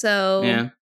 Kinda. So yeah.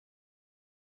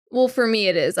 Well, for me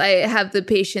it is. I have the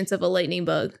patience of a lightning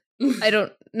bug. I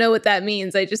don't know what that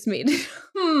means. I just made it.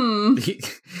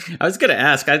 I was going to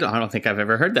ask. I don't think I've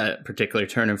ever heard that particular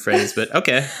turn of phrase, but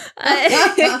okay.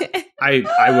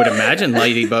 I would imagine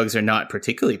ladybugs are not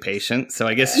particularly patient, so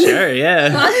I guess sure,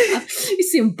 yeah. You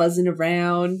see them buzzing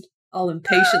around, all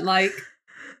impatient like.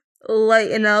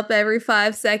 Lighten up every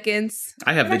 5 seconds.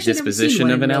 I have the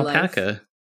disposition of an alpaca. Life.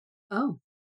 Oh.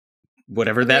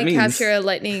 Whatever that means. Capture a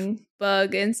lightning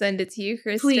bug and send it to you,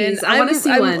 Kristen. Please, I want to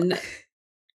see one.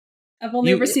 I've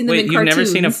only ever seen them in cartoons. You've never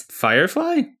seen a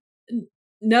firefly?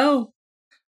 No.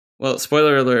 Well,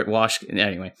 spoiler alert,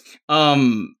 anyway. But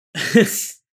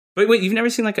wait, you've never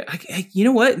seen you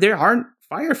know what? There aren't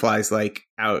fireflies like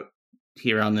out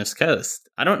here on this coast.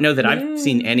 I don't know that I've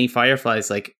seen any fireflies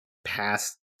like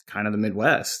past kind of the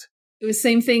Midwest. It was the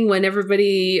same thing when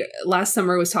everybody last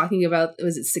summer was talking about,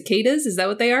 was it cicadas? Is that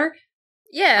what they are?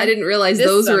 Yeah. I didn't realize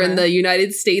those were in the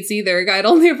United States either. I'd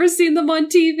only ever seen them on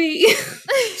TV.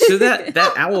 So that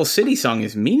Owl City song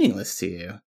is meaningless to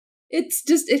you. It's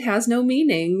just, it has no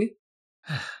meaning.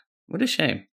 What a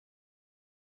shame.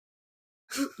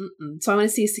 So I want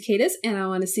to see cicadas and I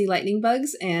want to see lightning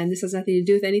bugs, and this has nothing to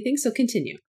do with anything, so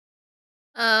continue.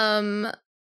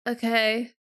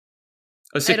 Okay.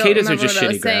 Oh, cicadas are just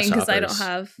shitty grasshoppers. Because I don't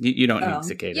have. You don't need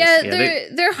cicadas. Yeah,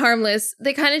 they're harmless.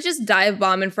 They kind of just dive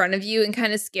bomb in front of you and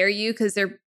kind of scare you because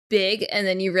they're big, and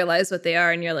then you realize what they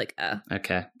are, and you're like, oh.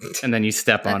 Okay. And then you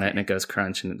step on it, and it goes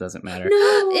crunch, and it doesn't matter.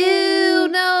 No. Ew,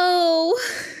 no.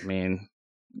 I mean,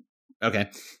 okay.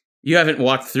 You haven't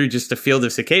walked through just a field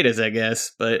of cicadas, I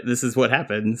guess, but this is what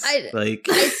happens. I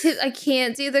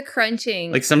can't do the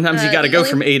crunching. Like sometimes you got to go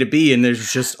from A to B, and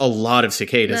there's just a lot of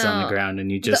cicadas on the ground,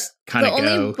 and you just kind of go.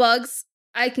 The only bugs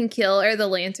I can kill are the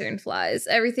lanternflies.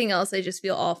 Everything else, I just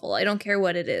feel awful. I don't care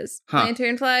what it is.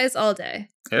 Lanternflies all day.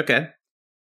 Okay.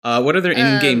 What other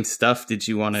in-game stuff did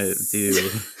you want to do?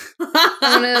 I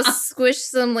want to squish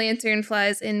some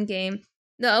lanternflies in-game.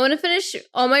 No, I want to finish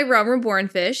all my Realm Reborn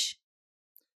fish.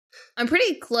 I'm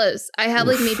pretty close. I have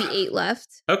like maybe 8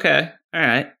 left. Okay. All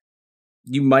right.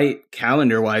 You might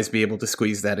calendar-wise be able to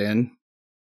squeeze that in.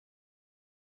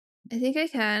 I think I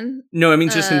can. No, I mean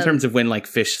just in terms of when like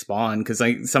fish spawn, because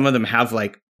like some of them have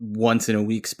like once in a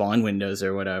week spawn windows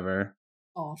or whatever.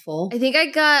 Awful. I think I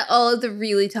got all of the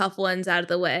really tough ones out of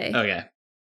the way. Okay.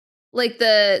 Like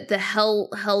the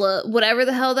hella whatever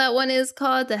the hell that one is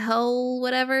called, the hell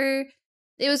whatever.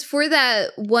 It was for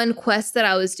that one quest that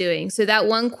I was doing. So that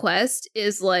one quest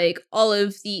is like all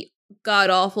of the god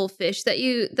awful fish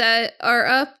that are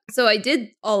up. So I did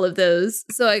all of those.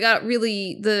 So I got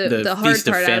really the hard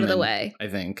part out of the way. I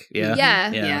think.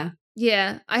 Yeah.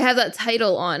 Yeah. I have that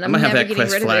title on. I'm gonna have that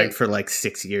quest flagged for like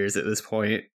 6 years at this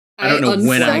point. I don't know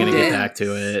when I'm gonna get back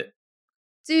to it.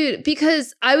 Dude,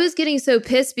 because I was getting so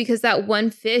pissed because that one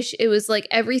fish, it was like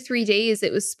every 3 days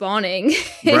it was spawning.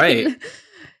 Right.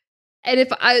 And if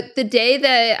the day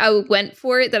that I went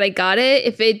for it, that I got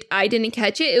it, I didn't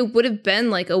catch it, it would have been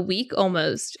like a week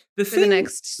almost for the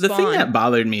next spawn. The thing that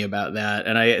bothered me about that,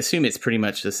 and I assume it's pretty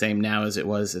much the same now as it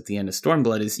was at the end of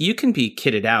Stormblood, is you can be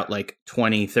kitted out like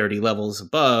 20, 30 levels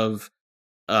above,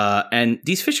 and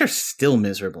these fish are still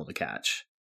miserable to catch.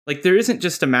 Like there isn't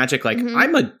just a magic, like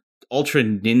I'm a ultra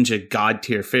ninja god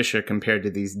tier fisher compared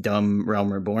to these dumb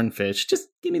Realm Reborn fish. Just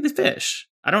give me the fish.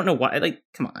 I don't know why. Like,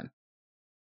 come on.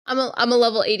 I'm a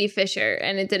level 80 fisher,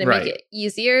 and it didn't make it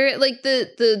easier. Like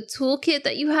the toolkit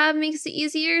that you have makes it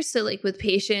easier. So like with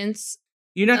patience,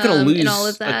 you're not going to lose all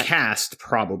of that. A cast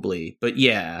probably, but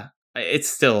yeah, it's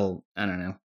still, I don't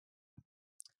know.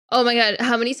 Oh my god,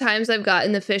 how many times I've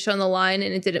gotten the fish on the line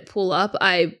and it didn't pull up.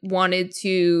 I wanted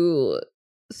to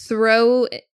throw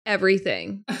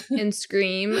everything and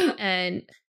scream and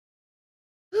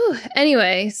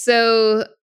anyway, so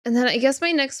and then I guess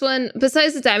my next one,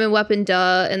 besides the diamond weapon,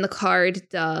 duh, and the card,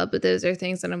 duh, but those are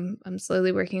things that I'm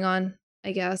slowly working on,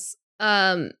 I guess,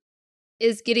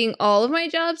 is getting all of my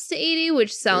jobs to 80,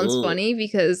 which sounds funny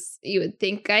because you would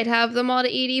think I'd have them all to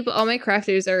 80, but all my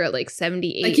crafters are at like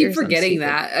 78. I keep forgetting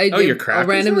that. Your crafters I'll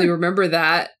randomly remember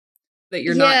that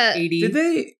you're not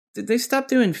 80. Did they stop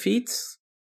doing feats?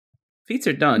 Feats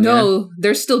are done. No,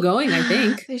 they're still going, I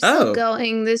think. They're still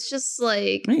going. There's just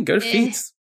like go to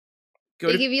feats.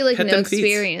 They give you like no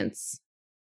experience.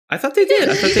 I thought they did.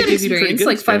 I thought they gave you pretty good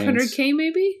like experience. 500k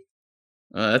maybe.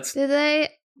 Did they?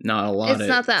 Not a lot. It's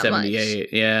not that 78.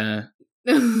 much. Yeah.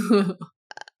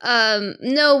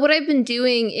 No. What I've been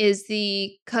doing is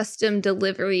the custom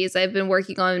deliveries. I've been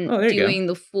working on doing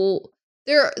the full.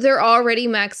 They're already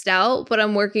maxed out, but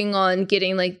I'm working on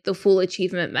getting like the full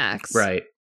achievement max. Right.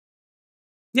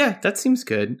 Yeah, that seems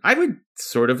good. I would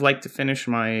sort of like to finish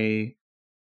my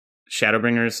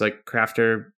Shadowbringers, like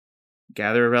crafter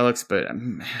gatherer relics, but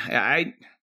I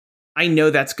know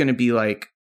that's going to be like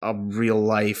a real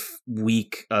life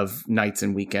week of nights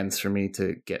and weekends for me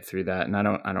to get through that, and I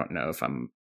don't know if I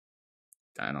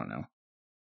don't know.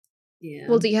 Yeah.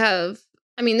 Well, do you have?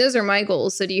 I mean, those are my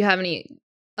goals. So, do you have any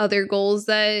other goals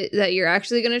that you're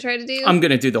actually going to try to do? I'm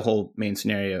going to do the whole main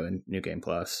scenario in New Game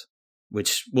Plus,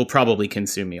 which will probably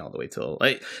consume me all the way till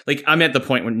like I'm at the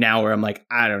point where I'm like,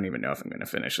 I don't even know if I'm going to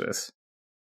finish this.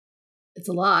 It's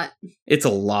a lot. It's a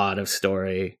lot of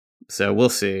story. So we'll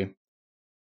see.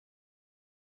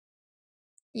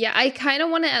 Yeah, I kind of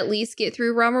want to at least get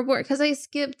through Realm Reborn because I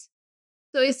skipped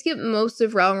most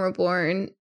of Realm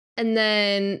Reborn, and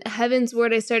then Heaven's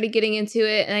Ward I started getting into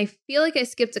it, and I feel like I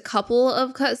skipped a couple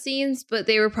of cutscenes, but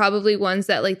they were probably ones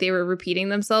that like they were repeating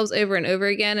themselves over and over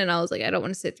again, and I was like, I don't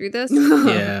want to sit through this.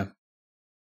 Yeah.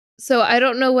 So I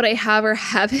don't know what I have or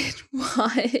haven't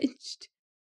watched.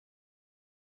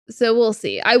 So we'll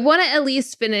see. I want to at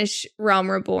least finish Realm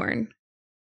Reborn,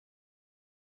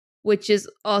 which is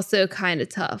also kind of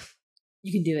tough.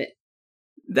 You can do it.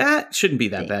 That shouldn't be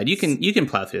that bad. You can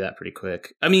plow through that pretty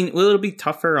quick. I mean, it'll be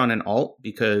tougher on an alt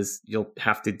because you'll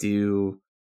have to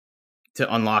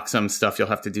unlock some stuff. You'll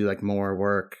have to do like more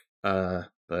work. But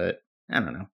I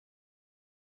don't know.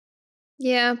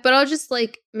 Yeah, but I'll just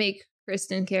like make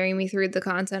Kristen carry me through the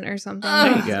content or something.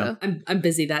 There you go. I'm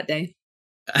busy that day.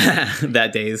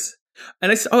 That days. And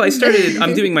I started.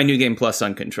 I'm doing my New Game Plus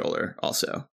on controller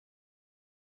also.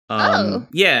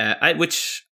 Yeah,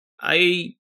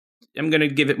 I'm going to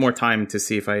give it more time to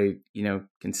see if I,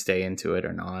 can stay into it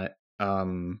or not.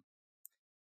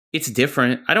 It's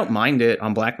different. I don't mind it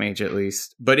on Black Mage at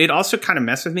least, but it also kind of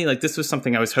messed with me. Like this was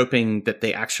something I was hoping that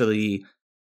they actually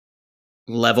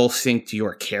level synced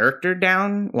your character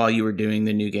down while you were doing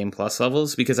the New Game Plus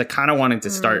levels, because I kind of wanted to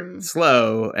start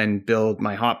slow and build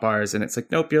my hotbars, and it's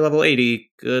like, nope, you're level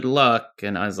 80. Good luck.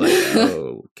 And I was like,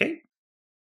 okay.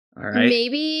 All right.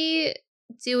 Maybe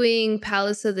doing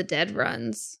Palace of the Dead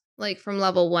runs, like from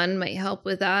level 1, might help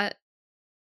with that.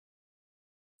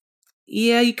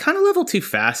 Yeah, you kind of level too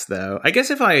fast, though. I guess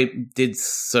if I did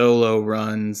solo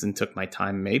runs and took my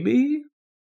time, maybe.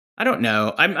 I don't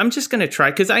know. I'm just gonna try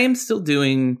because I am still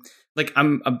doing. Like,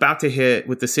 I'm about to hit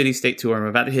with the city state tour. I'm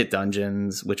about to hit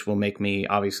dungeons, which will make me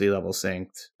obviously level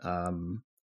synced.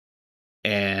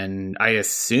 And I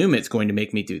assume it's going to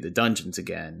make me do the dungeons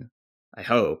again. I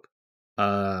hope.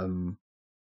 And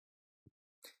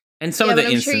some of the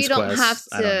instance quests,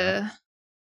 I don't know.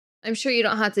 I'm sure you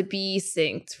don't have to be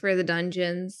synced for the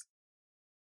dungeons.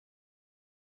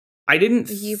 I didn't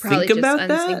you probably think about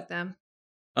just that. Them.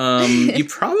 You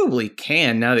probably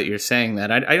can now that you're saying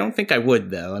that. I don't think I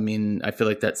would, though. I mean, I feel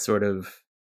like that's sort of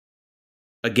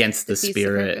against the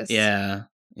spirit. Yeah.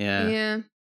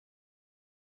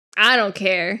 I don't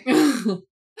care.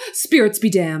 Spirits be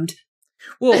damned.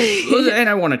 Well, and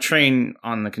I want to train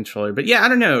on the controller, but yeah, I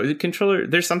don't know. The controller,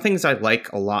 there's some things I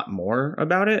like a lot more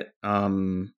about it.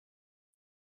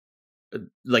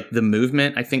 Like the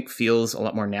movement, I think feels a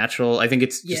lot more natural. I think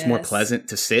it's just more pleasant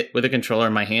to sit with a controller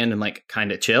in my hand and like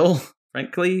kind of chill,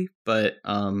 frankly. But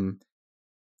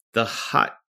the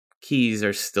hot keys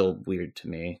are still weird to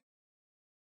me.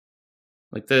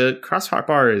 Like the cross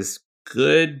hotbar is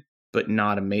good, but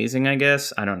not amazing, I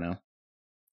guess. I don't know.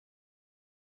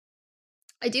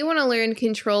 I do want to learn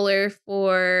controller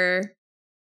for,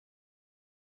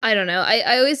 I don't know.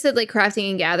 I always said like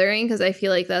crafting and gathering because I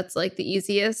feel like that's like the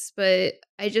easiest, but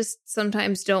I just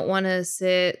sometimes don't want to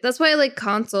sit. That's why I like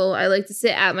console. I like to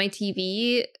sit at my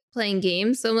TV playing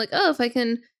games. So I'm like, oh, if I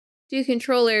can do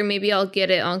controller, maybe I'll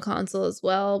get it on console as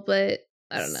well. But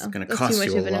I don't know. It's going to cost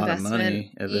you a lot of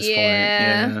money at this point.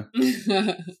 Yeah.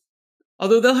 Yeah.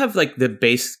 Although they'll have like the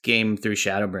base game through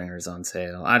Shadowbringers on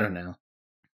sale. I don't know.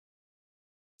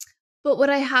 But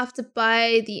would I have to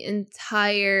buy the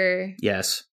entire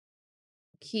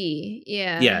key?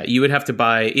 Yeah. Yeah, you would have to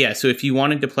buy. Yeah, so if you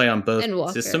wanted to play on both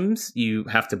Endwalker systems, you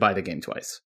have to buy the game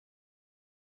twice.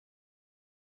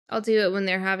 I'll do it when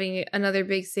they're having another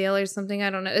big sale or something. I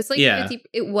don't know. It's like 50,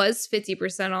 it was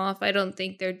 50% off. I don't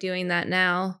think they're doing that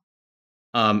now.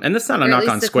 And that's not a knock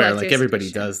on Square. Like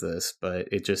everybody does this, but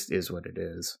it just is what it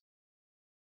is.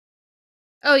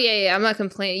 Oh yeah. I'm not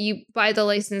complaining. You buy the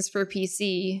license for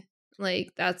PC.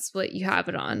 Like, that's what you have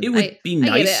it on. It would be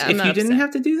nice if you didn't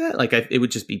have to do that. Like, it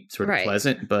would just be sort of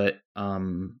pleasant. But,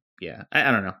 yeah, I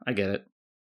don't know. I get it.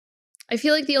 I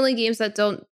feel like the only games that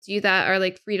don't do that are,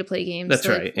 like, free-to-play games. That's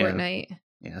so, right. Like Fortnite.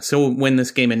 Yeah. So, when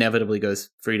this game inevitably goes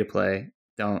free-to-play,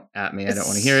 don't at me. I don't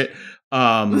want to hear it.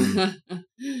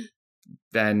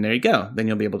 Then there you go. Then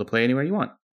you'll be able to play anywhere you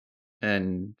want.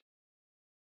 And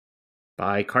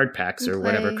buy card packs or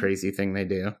whatever crazy thing they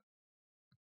do. I'm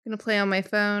going to play on my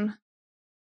phone.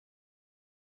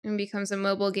 And becomes a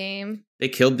mobile game. They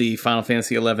killed the Final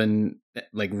Fantasy XI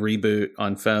like reboot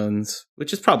on phones,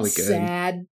 which is probably good.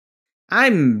 Sad.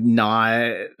 I'm not.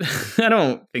 I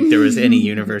don't think there was any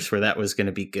universe where that was going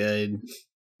to be good.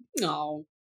 No.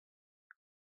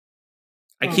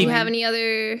 Do you have any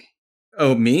other?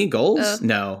 Oh, me goals?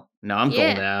 No, I'm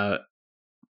gold out.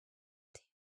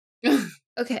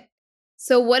 Okay.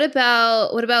 So what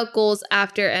about goals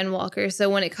after Endwalker? So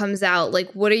when it comes out,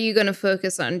 like, what are you going to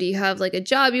focus on? Do you have like a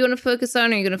job you want to focus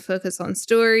on? Or are you going to focus on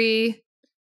story?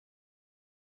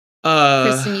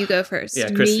 Kristen, you go first. Yeah,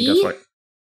 Kristen, go for it.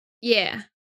 Yeah.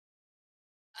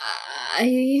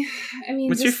 I mean,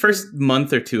 what's your first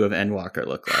month or two of Endwalker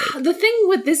look like? The thing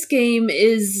with this game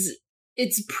is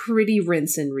it's pretty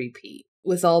rinse and repeat.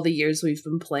 With all the years we've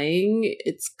been playing,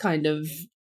 it's kind of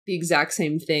the exact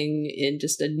same thing in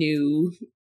just a new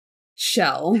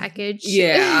shell package.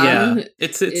 Yeah.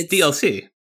 It's DLC.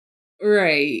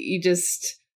 Right.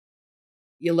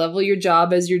 You level your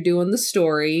job as you're doing the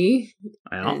story.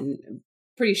 And I'm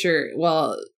pretty sure,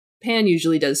 well, Pan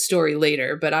usually does story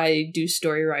later, but I do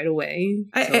story right away.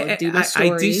 So I do the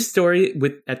story. I do story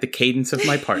at the cadence of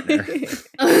my partner.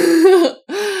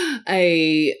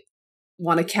 I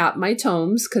want to cap my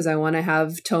tomes because I want to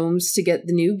have tomes to get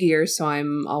the new gear, so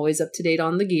I'm always up to date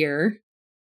on the gear.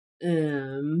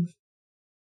 And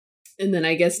then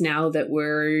I guess now that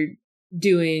we're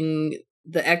doing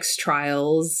the X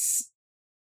trials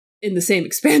in the same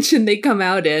expansion they come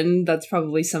out in, that's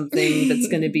probably something that's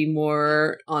going to be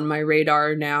more on my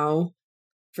radar now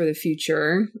for the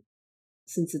future,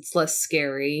 since it's less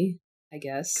scary, I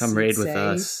guess. Come raid with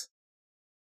us.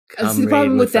 That's the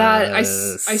problem with that. I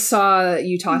saw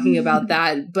you talking about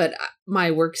that, but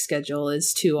my work schedule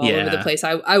is too all over the place.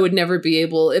 I would never be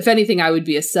able, if anything, I would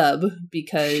be a sub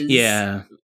because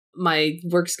my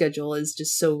work schedule is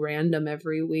just so random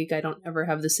every week. I don't ever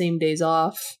have the same days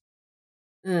off.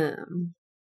 So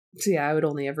yeah, I would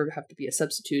only ever have to be a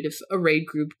substitute if a raid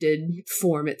group did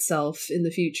form itself in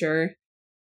the future.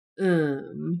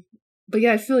 But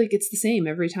yeah, I feel like it's the same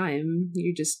every time.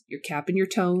 You're capping your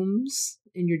tomes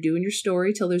and you're doing your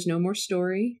story till there's no more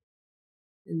story.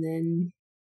 And then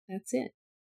that's it.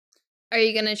 Are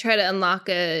you going to try to unlock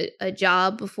a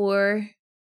job before?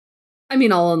 I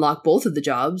mean, I'll unlock both of the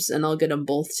jobs and I'll get them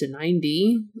both to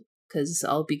 90 because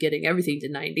I'll be getting everything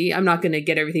to 90. I'm not going to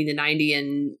get everything to 90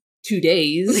 in 2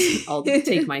 days. I'll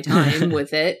take my time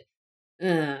with it.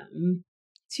 2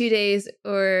 days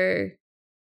or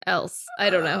else. I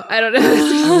don't know.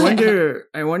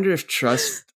 I wonder if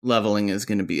trust leveling is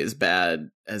going to be as bad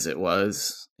as it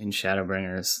was in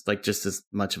Shadowbringers, like just as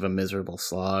much of a miserable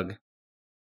slog.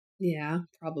 Yeah,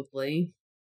 probably.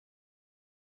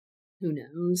 Who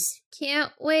knows?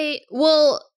 Can't wait.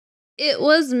 Well, it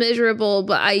was miserable,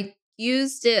 but I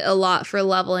used it a lot for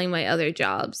leveling my other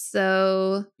jobs.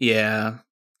 So yeah,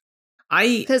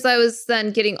 because I was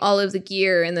then getting all of the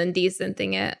gear and then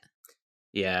decenting it.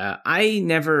 Yeah, I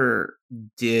never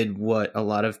did what a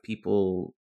lot of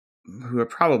people who are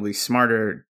probably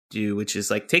smarter do, which is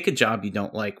like take a job you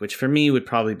don't like, which for me would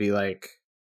probably be like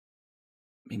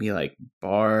maybe like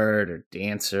bard or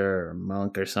dancer or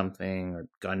monk or something or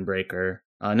gunbreaker.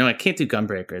 No, I can't do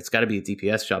gunbreaker. It's got to be a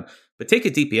DPS job. But take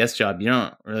a DPS job you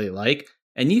don't really like,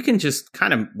 and you can just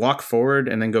kind of walk forward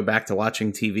and then go back to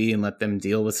watching TV and let them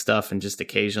deal with stuff and just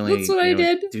occasionally That's what I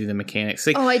did. Do the mechanics.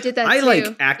 Like, I did that too. I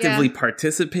like actively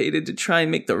participated to try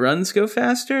and make the runs go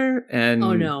faster. And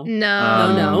oh no.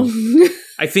 No.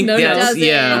 I think No, that's, it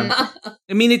yeah.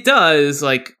 I mean, it does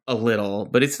like a little,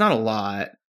 but it's not a lot.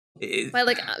 By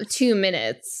like 2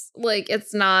 minutes. Like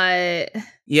it's not.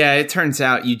 Yeah, it turns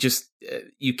out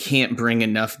you can't bring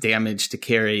enough damage to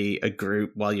carry a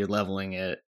group while you're leveling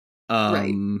it.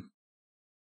 Right.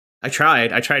 I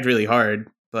tried really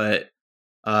hard, but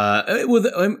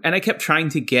and I kept trying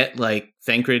to get like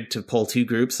Thancred to pull 2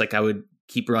 groups. Like I would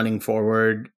keep running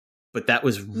forward, but that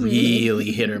was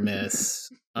really hit or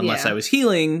miss unless I was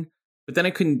healing, but then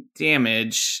I couldn't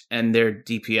damage and their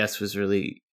DPS was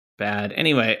really bad.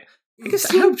 Anyway, I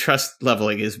guess I hope trust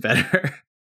leveling is better.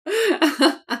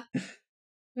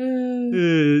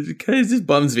 It kind of just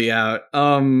bums me out.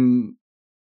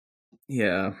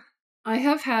 Yeah. I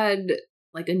have had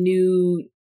like a new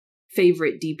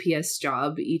favorite DPS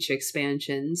job each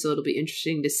expansion, so it'll be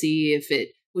interesting to see if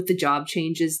it, with the job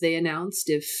changes they announced,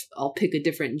 if I'll pick a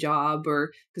different job,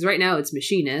 or because right now it's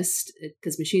machinist,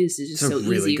 because machinist is just so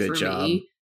really easy good for job. me.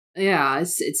 Yeah,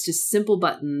 it's just simple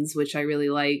buttons, which I really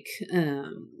like.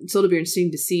 So it'll be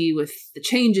interesting to see with the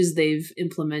changes they've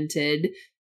implemented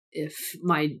if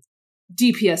my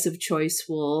DPS of choice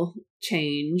will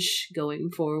change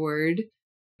going forward.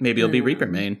 Maybe it'll be Reaper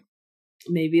main.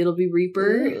 Maybe it'll be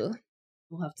Reaper. Ooh.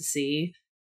 We'll have to see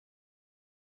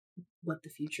what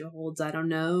the future holds. I don't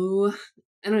know.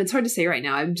 It's hard to say right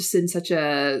now. I'm just in such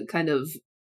a kind of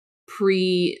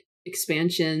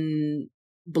pre-expansion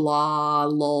blah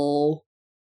lull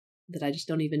that I just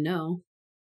don't even know.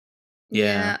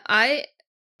 Yeah.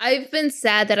 I've been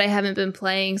sad that I haven't been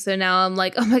playing, so now I'm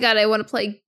like, oh my god, I want to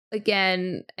play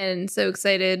again, and so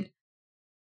excited.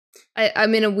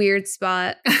 I'm in a weird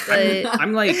spot, but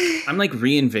I'm like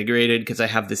reinvigorated because I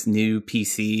have this new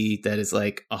PC that is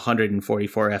like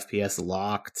 144 FPS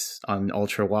locked on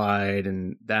ultra wide,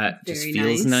 and that just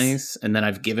feels nice. And then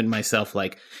I've given myself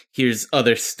like, here's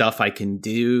other stuff I can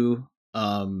do.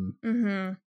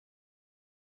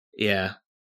 Yeah.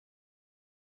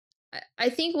 I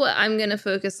think what I'm going to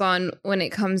focus on when it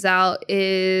comes out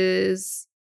is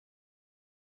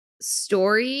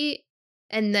story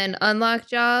and then unlock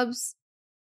jobs.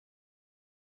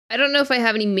 I don't know if I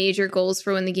have any major goals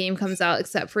for when the game comes out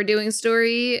except for doing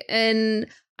story. And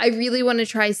I really want to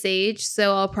try Sage,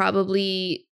 so I'll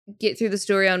probably get through the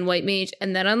story on White Mage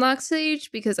and then unlock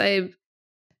Sage because I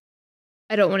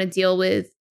don't want to deal with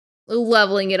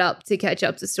leveling it up to catch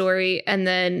up to story and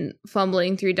then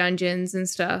fumbling through dungeons and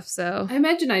stuff. So I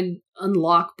imagine I'd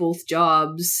unlock both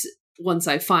jobs once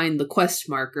I find the quest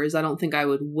markers. I don't think I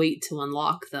would wait to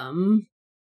unlock them.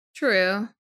 True.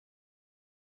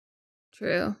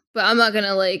 But I'm not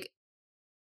gonna like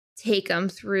take them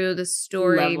through the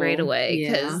story right away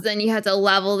because then you have to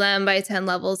level them by 10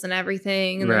 levels and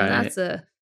everything, and then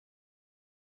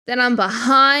then I'm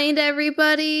behind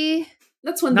everybody.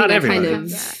 That's one thing I kind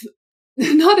of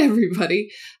not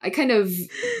everybody. I kind of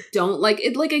don't like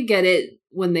it. Like I get it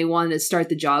when they want to start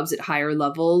the jobs at higher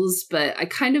levels, but I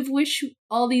kind of wish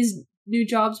all these new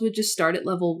jobs would just start at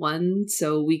level 1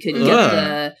 so we could get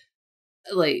the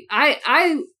like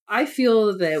I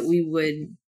feel that we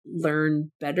would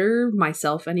learn better,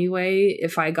 myself anyway,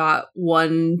 if I got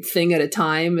one thing at a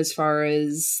time as far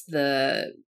as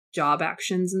the job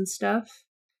actions and stuff.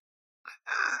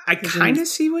 I kind of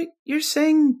see what you're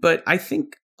saying, but I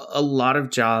think a lot of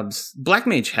jobs, Black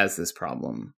Mage has this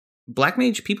problem. Black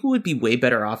Mage, people would be way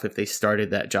better off if they started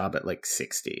that job at like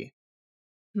 60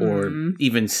 or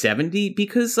even 70,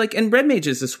 because like, and Red Mage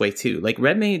is this way too. Like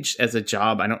Red Mage as a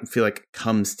job, I don't feel like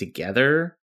comes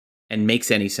together and makes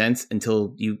any sense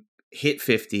until you hit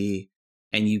 50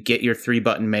 and you get your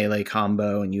 3-button melee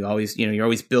combo, and you always, you're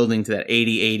always building to that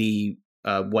 80-80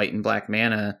 white and black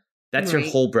mana. That's your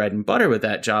whole bread and butter with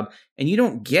that job. And you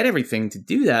don't get everything to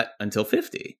do that until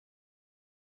 50.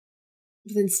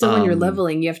 But then still when you're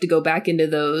leveling, you have to go back into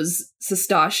those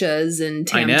Sastashas and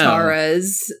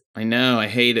Tamtaras. I know. I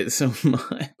hate it so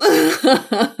much.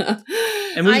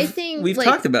 And we've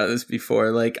talked about this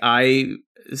before. Like, I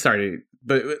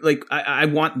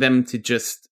want them to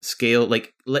just scale,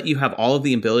 like, let you have all of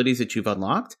the abilities that you've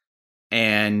unlocked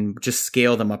and just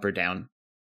scale them up or down.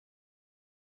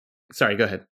 Sorry, go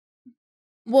ahead.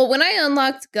 Well, when I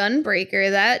unlocked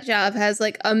Gunbreaker, that job has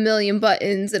like a million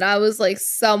buttons, and I was like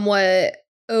somewhat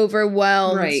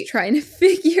overwhelmed trying to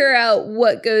figure out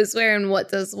what goes where and what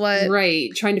does what. Right.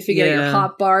 Trying to figure out your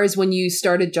hot bars when you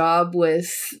start a job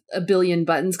with a billion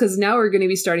buttons, because now we're going to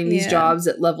be starting these jobs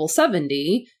at level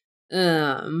 70.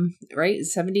 Right?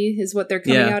 70 is what they're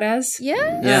coming out as.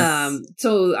 Yeah.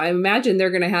 So I imagine they're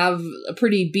going to have a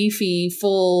pretty beefy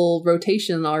full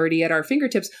rotation already at our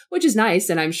fingertips, which is nice.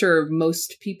 And I'm sure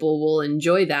most people will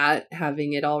enjoy that,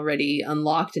 having it already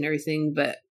unlocked and everything.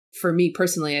 But for me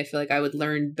personally, I feel like I would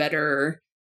learn better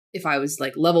if I was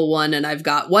like level 1 and I've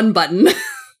got one button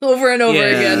over and over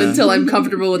again until I'm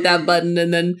comfortable with that button.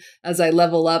 And then as I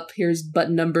level up, here's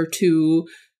button number 2.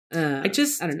 I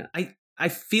don't know. I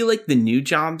feel like the new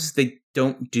jobs, they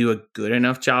don't do a good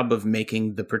enough job of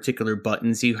making the particular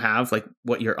buttons you have, like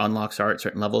what your unlocks are at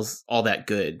certain levels, all that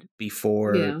good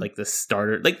before like the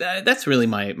starter. Like that's really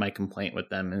my complaint with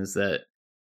them, is that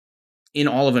in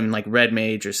all of them, like Red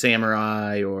Mage or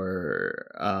Samurai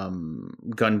or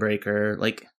Gunbreaker,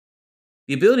 like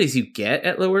the abilities you get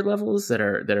at lower levels that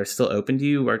are still open to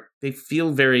you they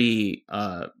feel very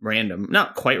random.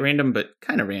 Not quite random, but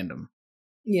kind of random.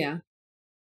 Yeah.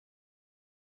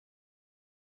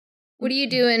 What are you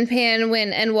doing, Pan,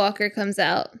 when Endwalker comes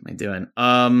out? What am I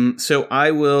doing? So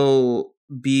I will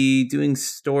be doing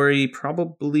story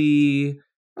probably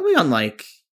on like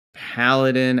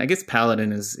Paladin. I guess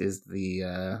Paladin is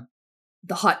the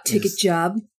hot ticket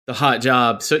job. The hot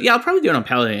job. So yeah, I'll probably do it on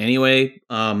Paladin anyway,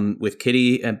 with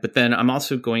Kitty. But then I'm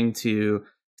also going to,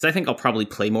 because I think I'll probably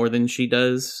play more than she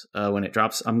does when it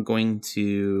drops. I'm going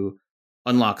to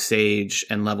unlock Sage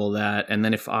and level that, and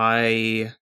then if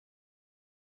I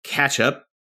catch up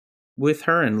with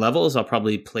her in levels, I'll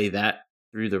probably play that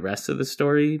through the rest of the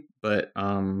story. But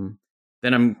then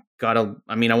I want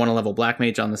to level Black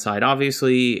Mage on the side,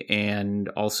 obviously, and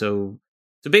also,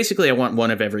 so basically I want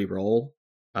one of every role,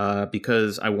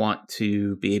 because I want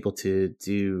to be able to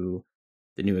do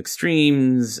the new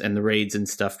extremes and the raids and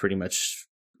stuff pretty much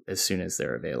as soon as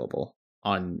they're available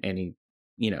on any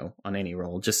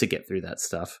role, just to get through that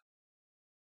stuff.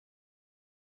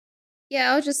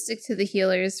 Yeah, I'll just stick to the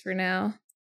healers for now.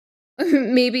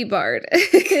 Maybe Bard.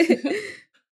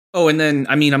 Oh, and then,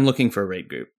 I'm looking for a raid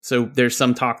group. So there's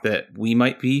some talk that we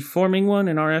might be forming one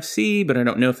in RFC, but I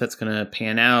don't know if that's going to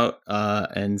pan out.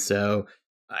 And so,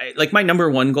 my number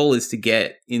one goal is to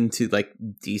get into, like,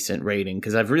 decent raiding,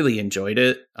 because I've really enjoyed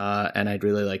it, and I'd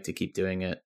really like to keep doing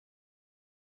it.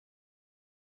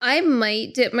 I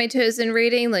might dip my toes in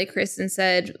raiding, like Kristen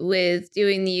said, with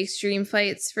doing the extreme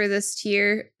fights for this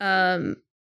tier.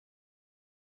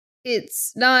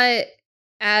 It's not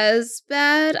as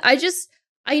bad.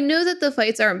 I know that the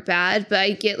fights aren't bad, but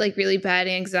I get like really bad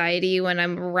anxiety when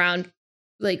I'm around,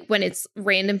 like when it's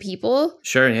random people.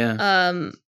 Sure, yeah.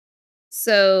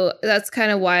 So that's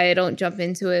kind of why I don't jump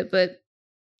into it, but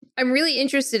I'm really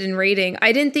interested in raiding.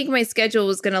 I didn't think my schedule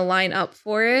was going to line up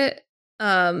for it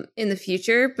in the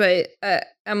future, but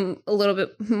I'm a little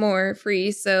bit more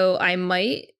free, so I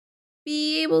might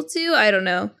be able to. I don't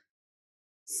know.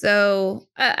 So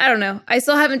I don't know. I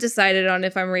still haven't decided on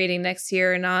if I'm raiding next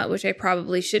year or not, which I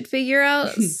probably should figure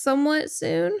out somewhat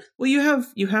soon. Well, you have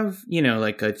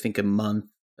like I think a month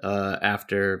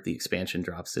after the expansion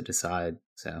drops to decide.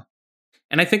 So,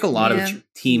 and I think a lot of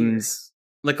teams,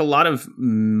 like a lot of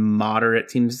moderate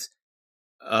teams,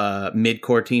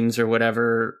 mid-core teams or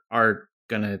whatever,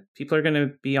 people are gonna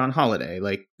be on holiday.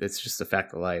 Like, it's just a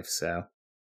fact of life. So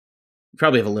you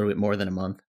probably have a little bit more than a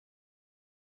month.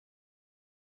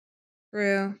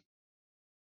 True.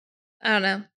 I don't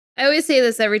know. I always say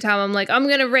this every time I'm like, I'm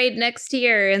gonna raid next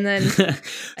year, and then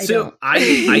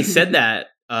I said that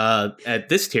at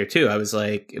this tier too. I was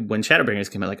like, when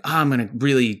Shadowbringers came out, like, I'm going to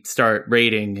really start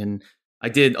raiding. And I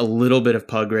did a little bit of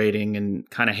pug raiding and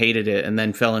kind of hated it, and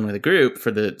then fell in with a group for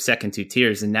the second 2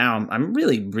 tiers. And now I'm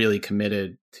really, really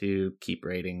committed to keep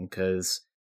raiding because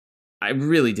I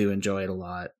really do enjoy it a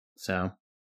lot. So.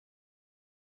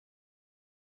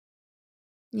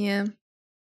 Yeah.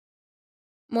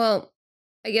 Well,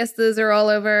 I guess those are all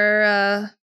of our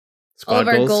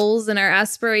goals and our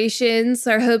aspirations,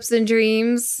 our hopes and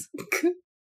dreams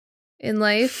in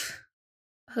life.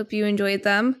 Hope you enjoyed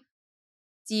them.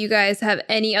 Do you guys have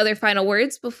any other final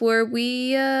words before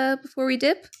we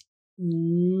dip?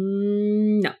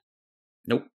 No.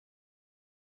 Nope.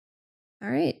 All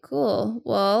right, cool.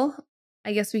 Well,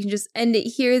 I guess we can just end it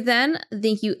here then.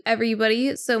 Thank you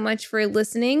everybody so much for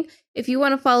listening. If you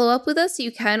want to follow up with us,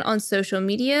 you can on social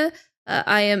media.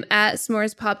 I am at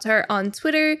S'mores Pop-Tart on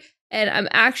Twitter. And I'm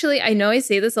actually, I know I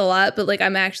say this a lot, but like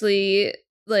I'm actually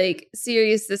like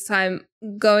serious this time,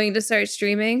 going to start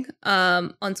streaming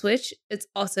on Twitch. It's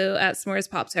also at S'mores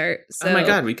Pop-Tart. So oh my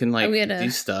god, we can like do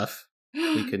stuff.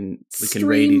 We can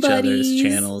raid each other's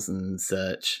channels and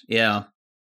such. Yeah.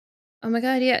 Oh my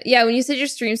god, yeah. Yeah, when you said your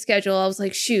stream schedule, I was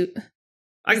like, shoot.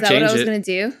 I can change it. Is that what I was going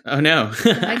to do? Oh no.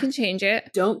 I can change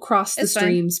it. Don't cross the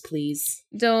streams, please.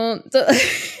 Don't.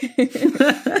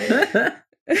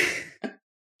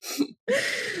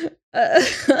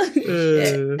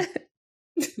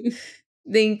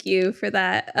 Thank you for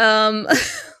that.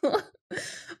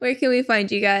 Where can we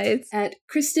find you guys? At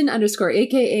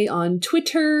Kristen_AKA on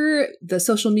Twitter, the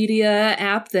social media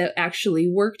app that actually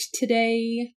worked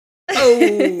today.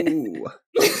 Oh.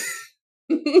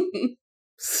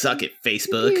 Suck it,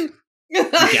 Facebook.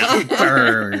 You got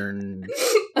burned.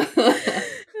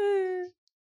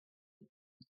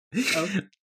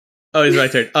 Oh, it's my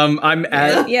turn. I'm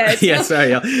at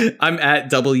sorry. I'm at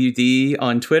WD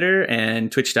on Twitter and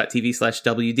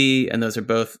twitch.tv/WD, and those are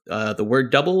both the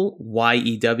word double,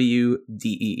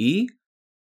 YEWDEE.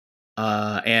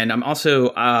 And I'm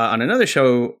also on another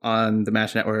show on the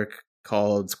MASH Network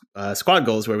called Squad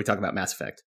Goals, where we talk about Mass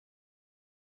Effect.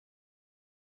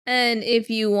 And if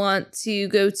you want to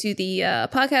go to the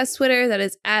podcast Twitter, that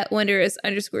is at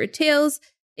Wondrous_Tales.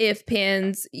 If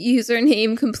Pan's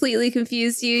username completely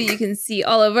confused you, you can see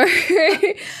all of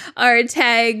our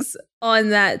tags on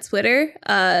that Twitter.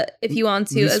 If you want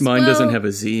to, this mine doesn't have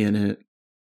a Z in it.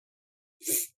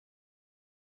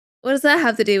 What does that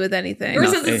have to do with anything?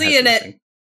 Yours has a Z in it.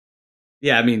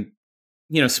 Yeah, I mean,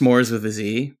 s'mores with a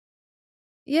Z.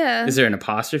 Yeah. Is there an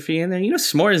apostrophe in there?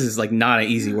 S'mores is like not an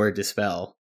easy word to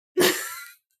spell.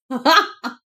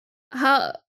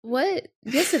 How? What?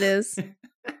 Yes, it is.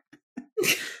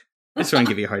 I just want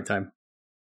to give you a hard time.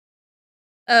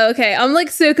 Oh, okay. I'm like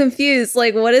so confused.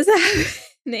 Like, what is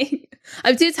happening?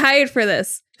 I'm too tired for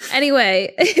this.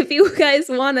 Anyway, if you guys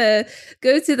want to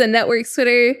go to the network's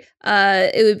Twitter,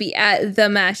 it would be at the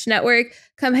MASH Network.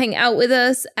 Come hang out with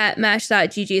us at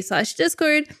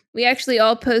mash.gg/Discord. We actually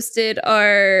all posted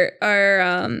our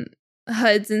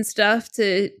HUDs and stuff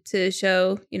to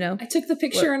show, I took the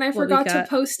picture and I forgot to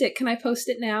post it. Can I post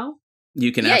it now?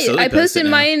 You can absolutely post it. I posted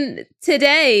mine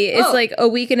today. It's like a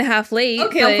week and a half late.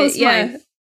 Okay, I'll post mine.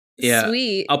 Yeah,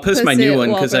 sweet. I'll post my new one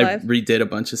because I redid a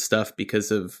bunch of stuff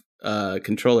because of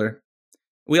controller.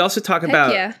 We also talk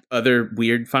about other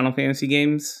weird Final Fantasy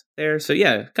games there. So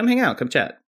yeah, come hang out, come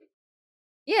chat.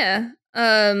 Yeah.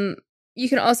 You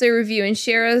can also review and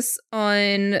share us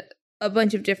on a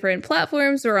bunch of different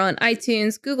platforms. We're on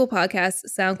iTunes, Google Podcasts,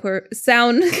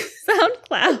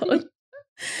 SoundCloud,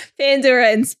 Pandora,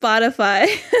 and Spotify.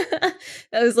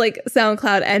 That was like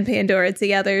SoundCloud and Pandora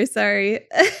together. Sorry.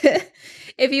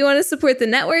 If you want to support the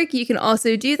network, you can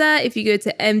also do that. If you go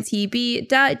to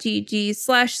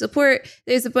mtb.gg/support,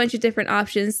 there's a bunch of different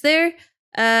options there.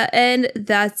 And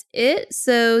that's it.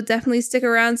 So definitely stick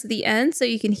around to the end so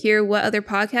you can hear what other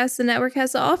podcasts the network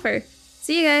has to offer.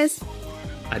 See you guys.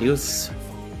 Adios.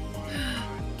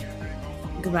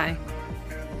 Goodbye.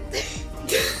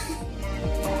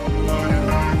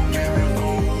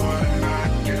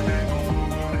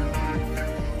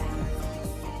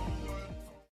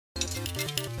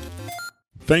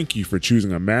 Thank you for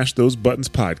choosing a Mash Those Buttons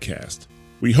podcast.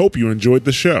 We hope you enjoyed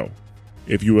the show.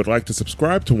 If you would like to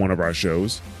subscribe to one of our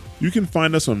shows, you can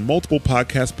find us on multiple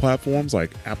podcast platforms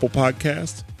like Apple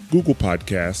Podcasts, Google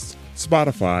Podcasts,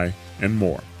 Spotify, and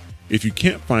more. If you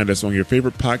can't find us on your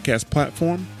favorite podcast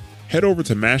platform, head over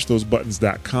to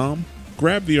mashthosebuttons.com,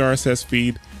 grab the RSS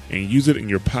feed, and use it in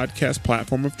your podcast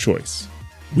platform of choice.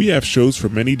 We have shows for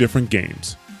many different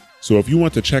games, so if you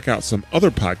want to check out some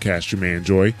other podcasts you may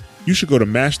enjoy, you should go to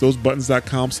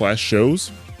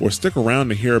mashthosebuttons.com/shows or stick around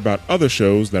to hear about other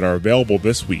shows that are available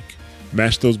this week.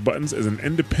 Mash Those Buttons is an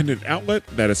independent outlet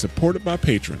that is supported by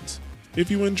patrons. If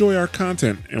you enjoy our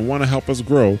content and want to help us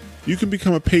grow, you can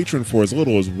become a patron for as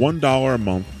little as $1 a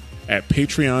month at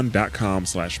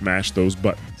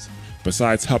patreon.com/mashthosebuttons.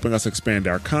 Besides helping us expand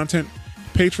our content,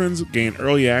 patrons gain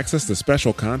early access to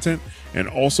special content and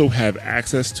also have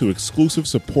access to exclusive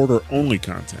supporter-only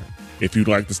content. If you'd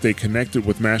like to stay connected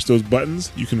with Mash Those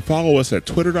Buttons, you can follow us at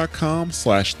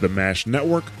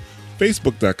twitter.com/TheMashNetwork,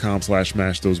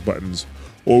 facebook.com/mashthosebuttons,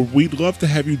 or we'd love to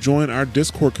have you join our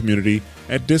Discord community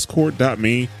at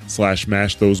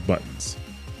discord.me/mashthosebuttons.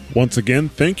 Once again,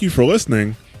 thank you for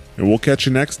listening, and we'll catch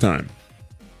you next time.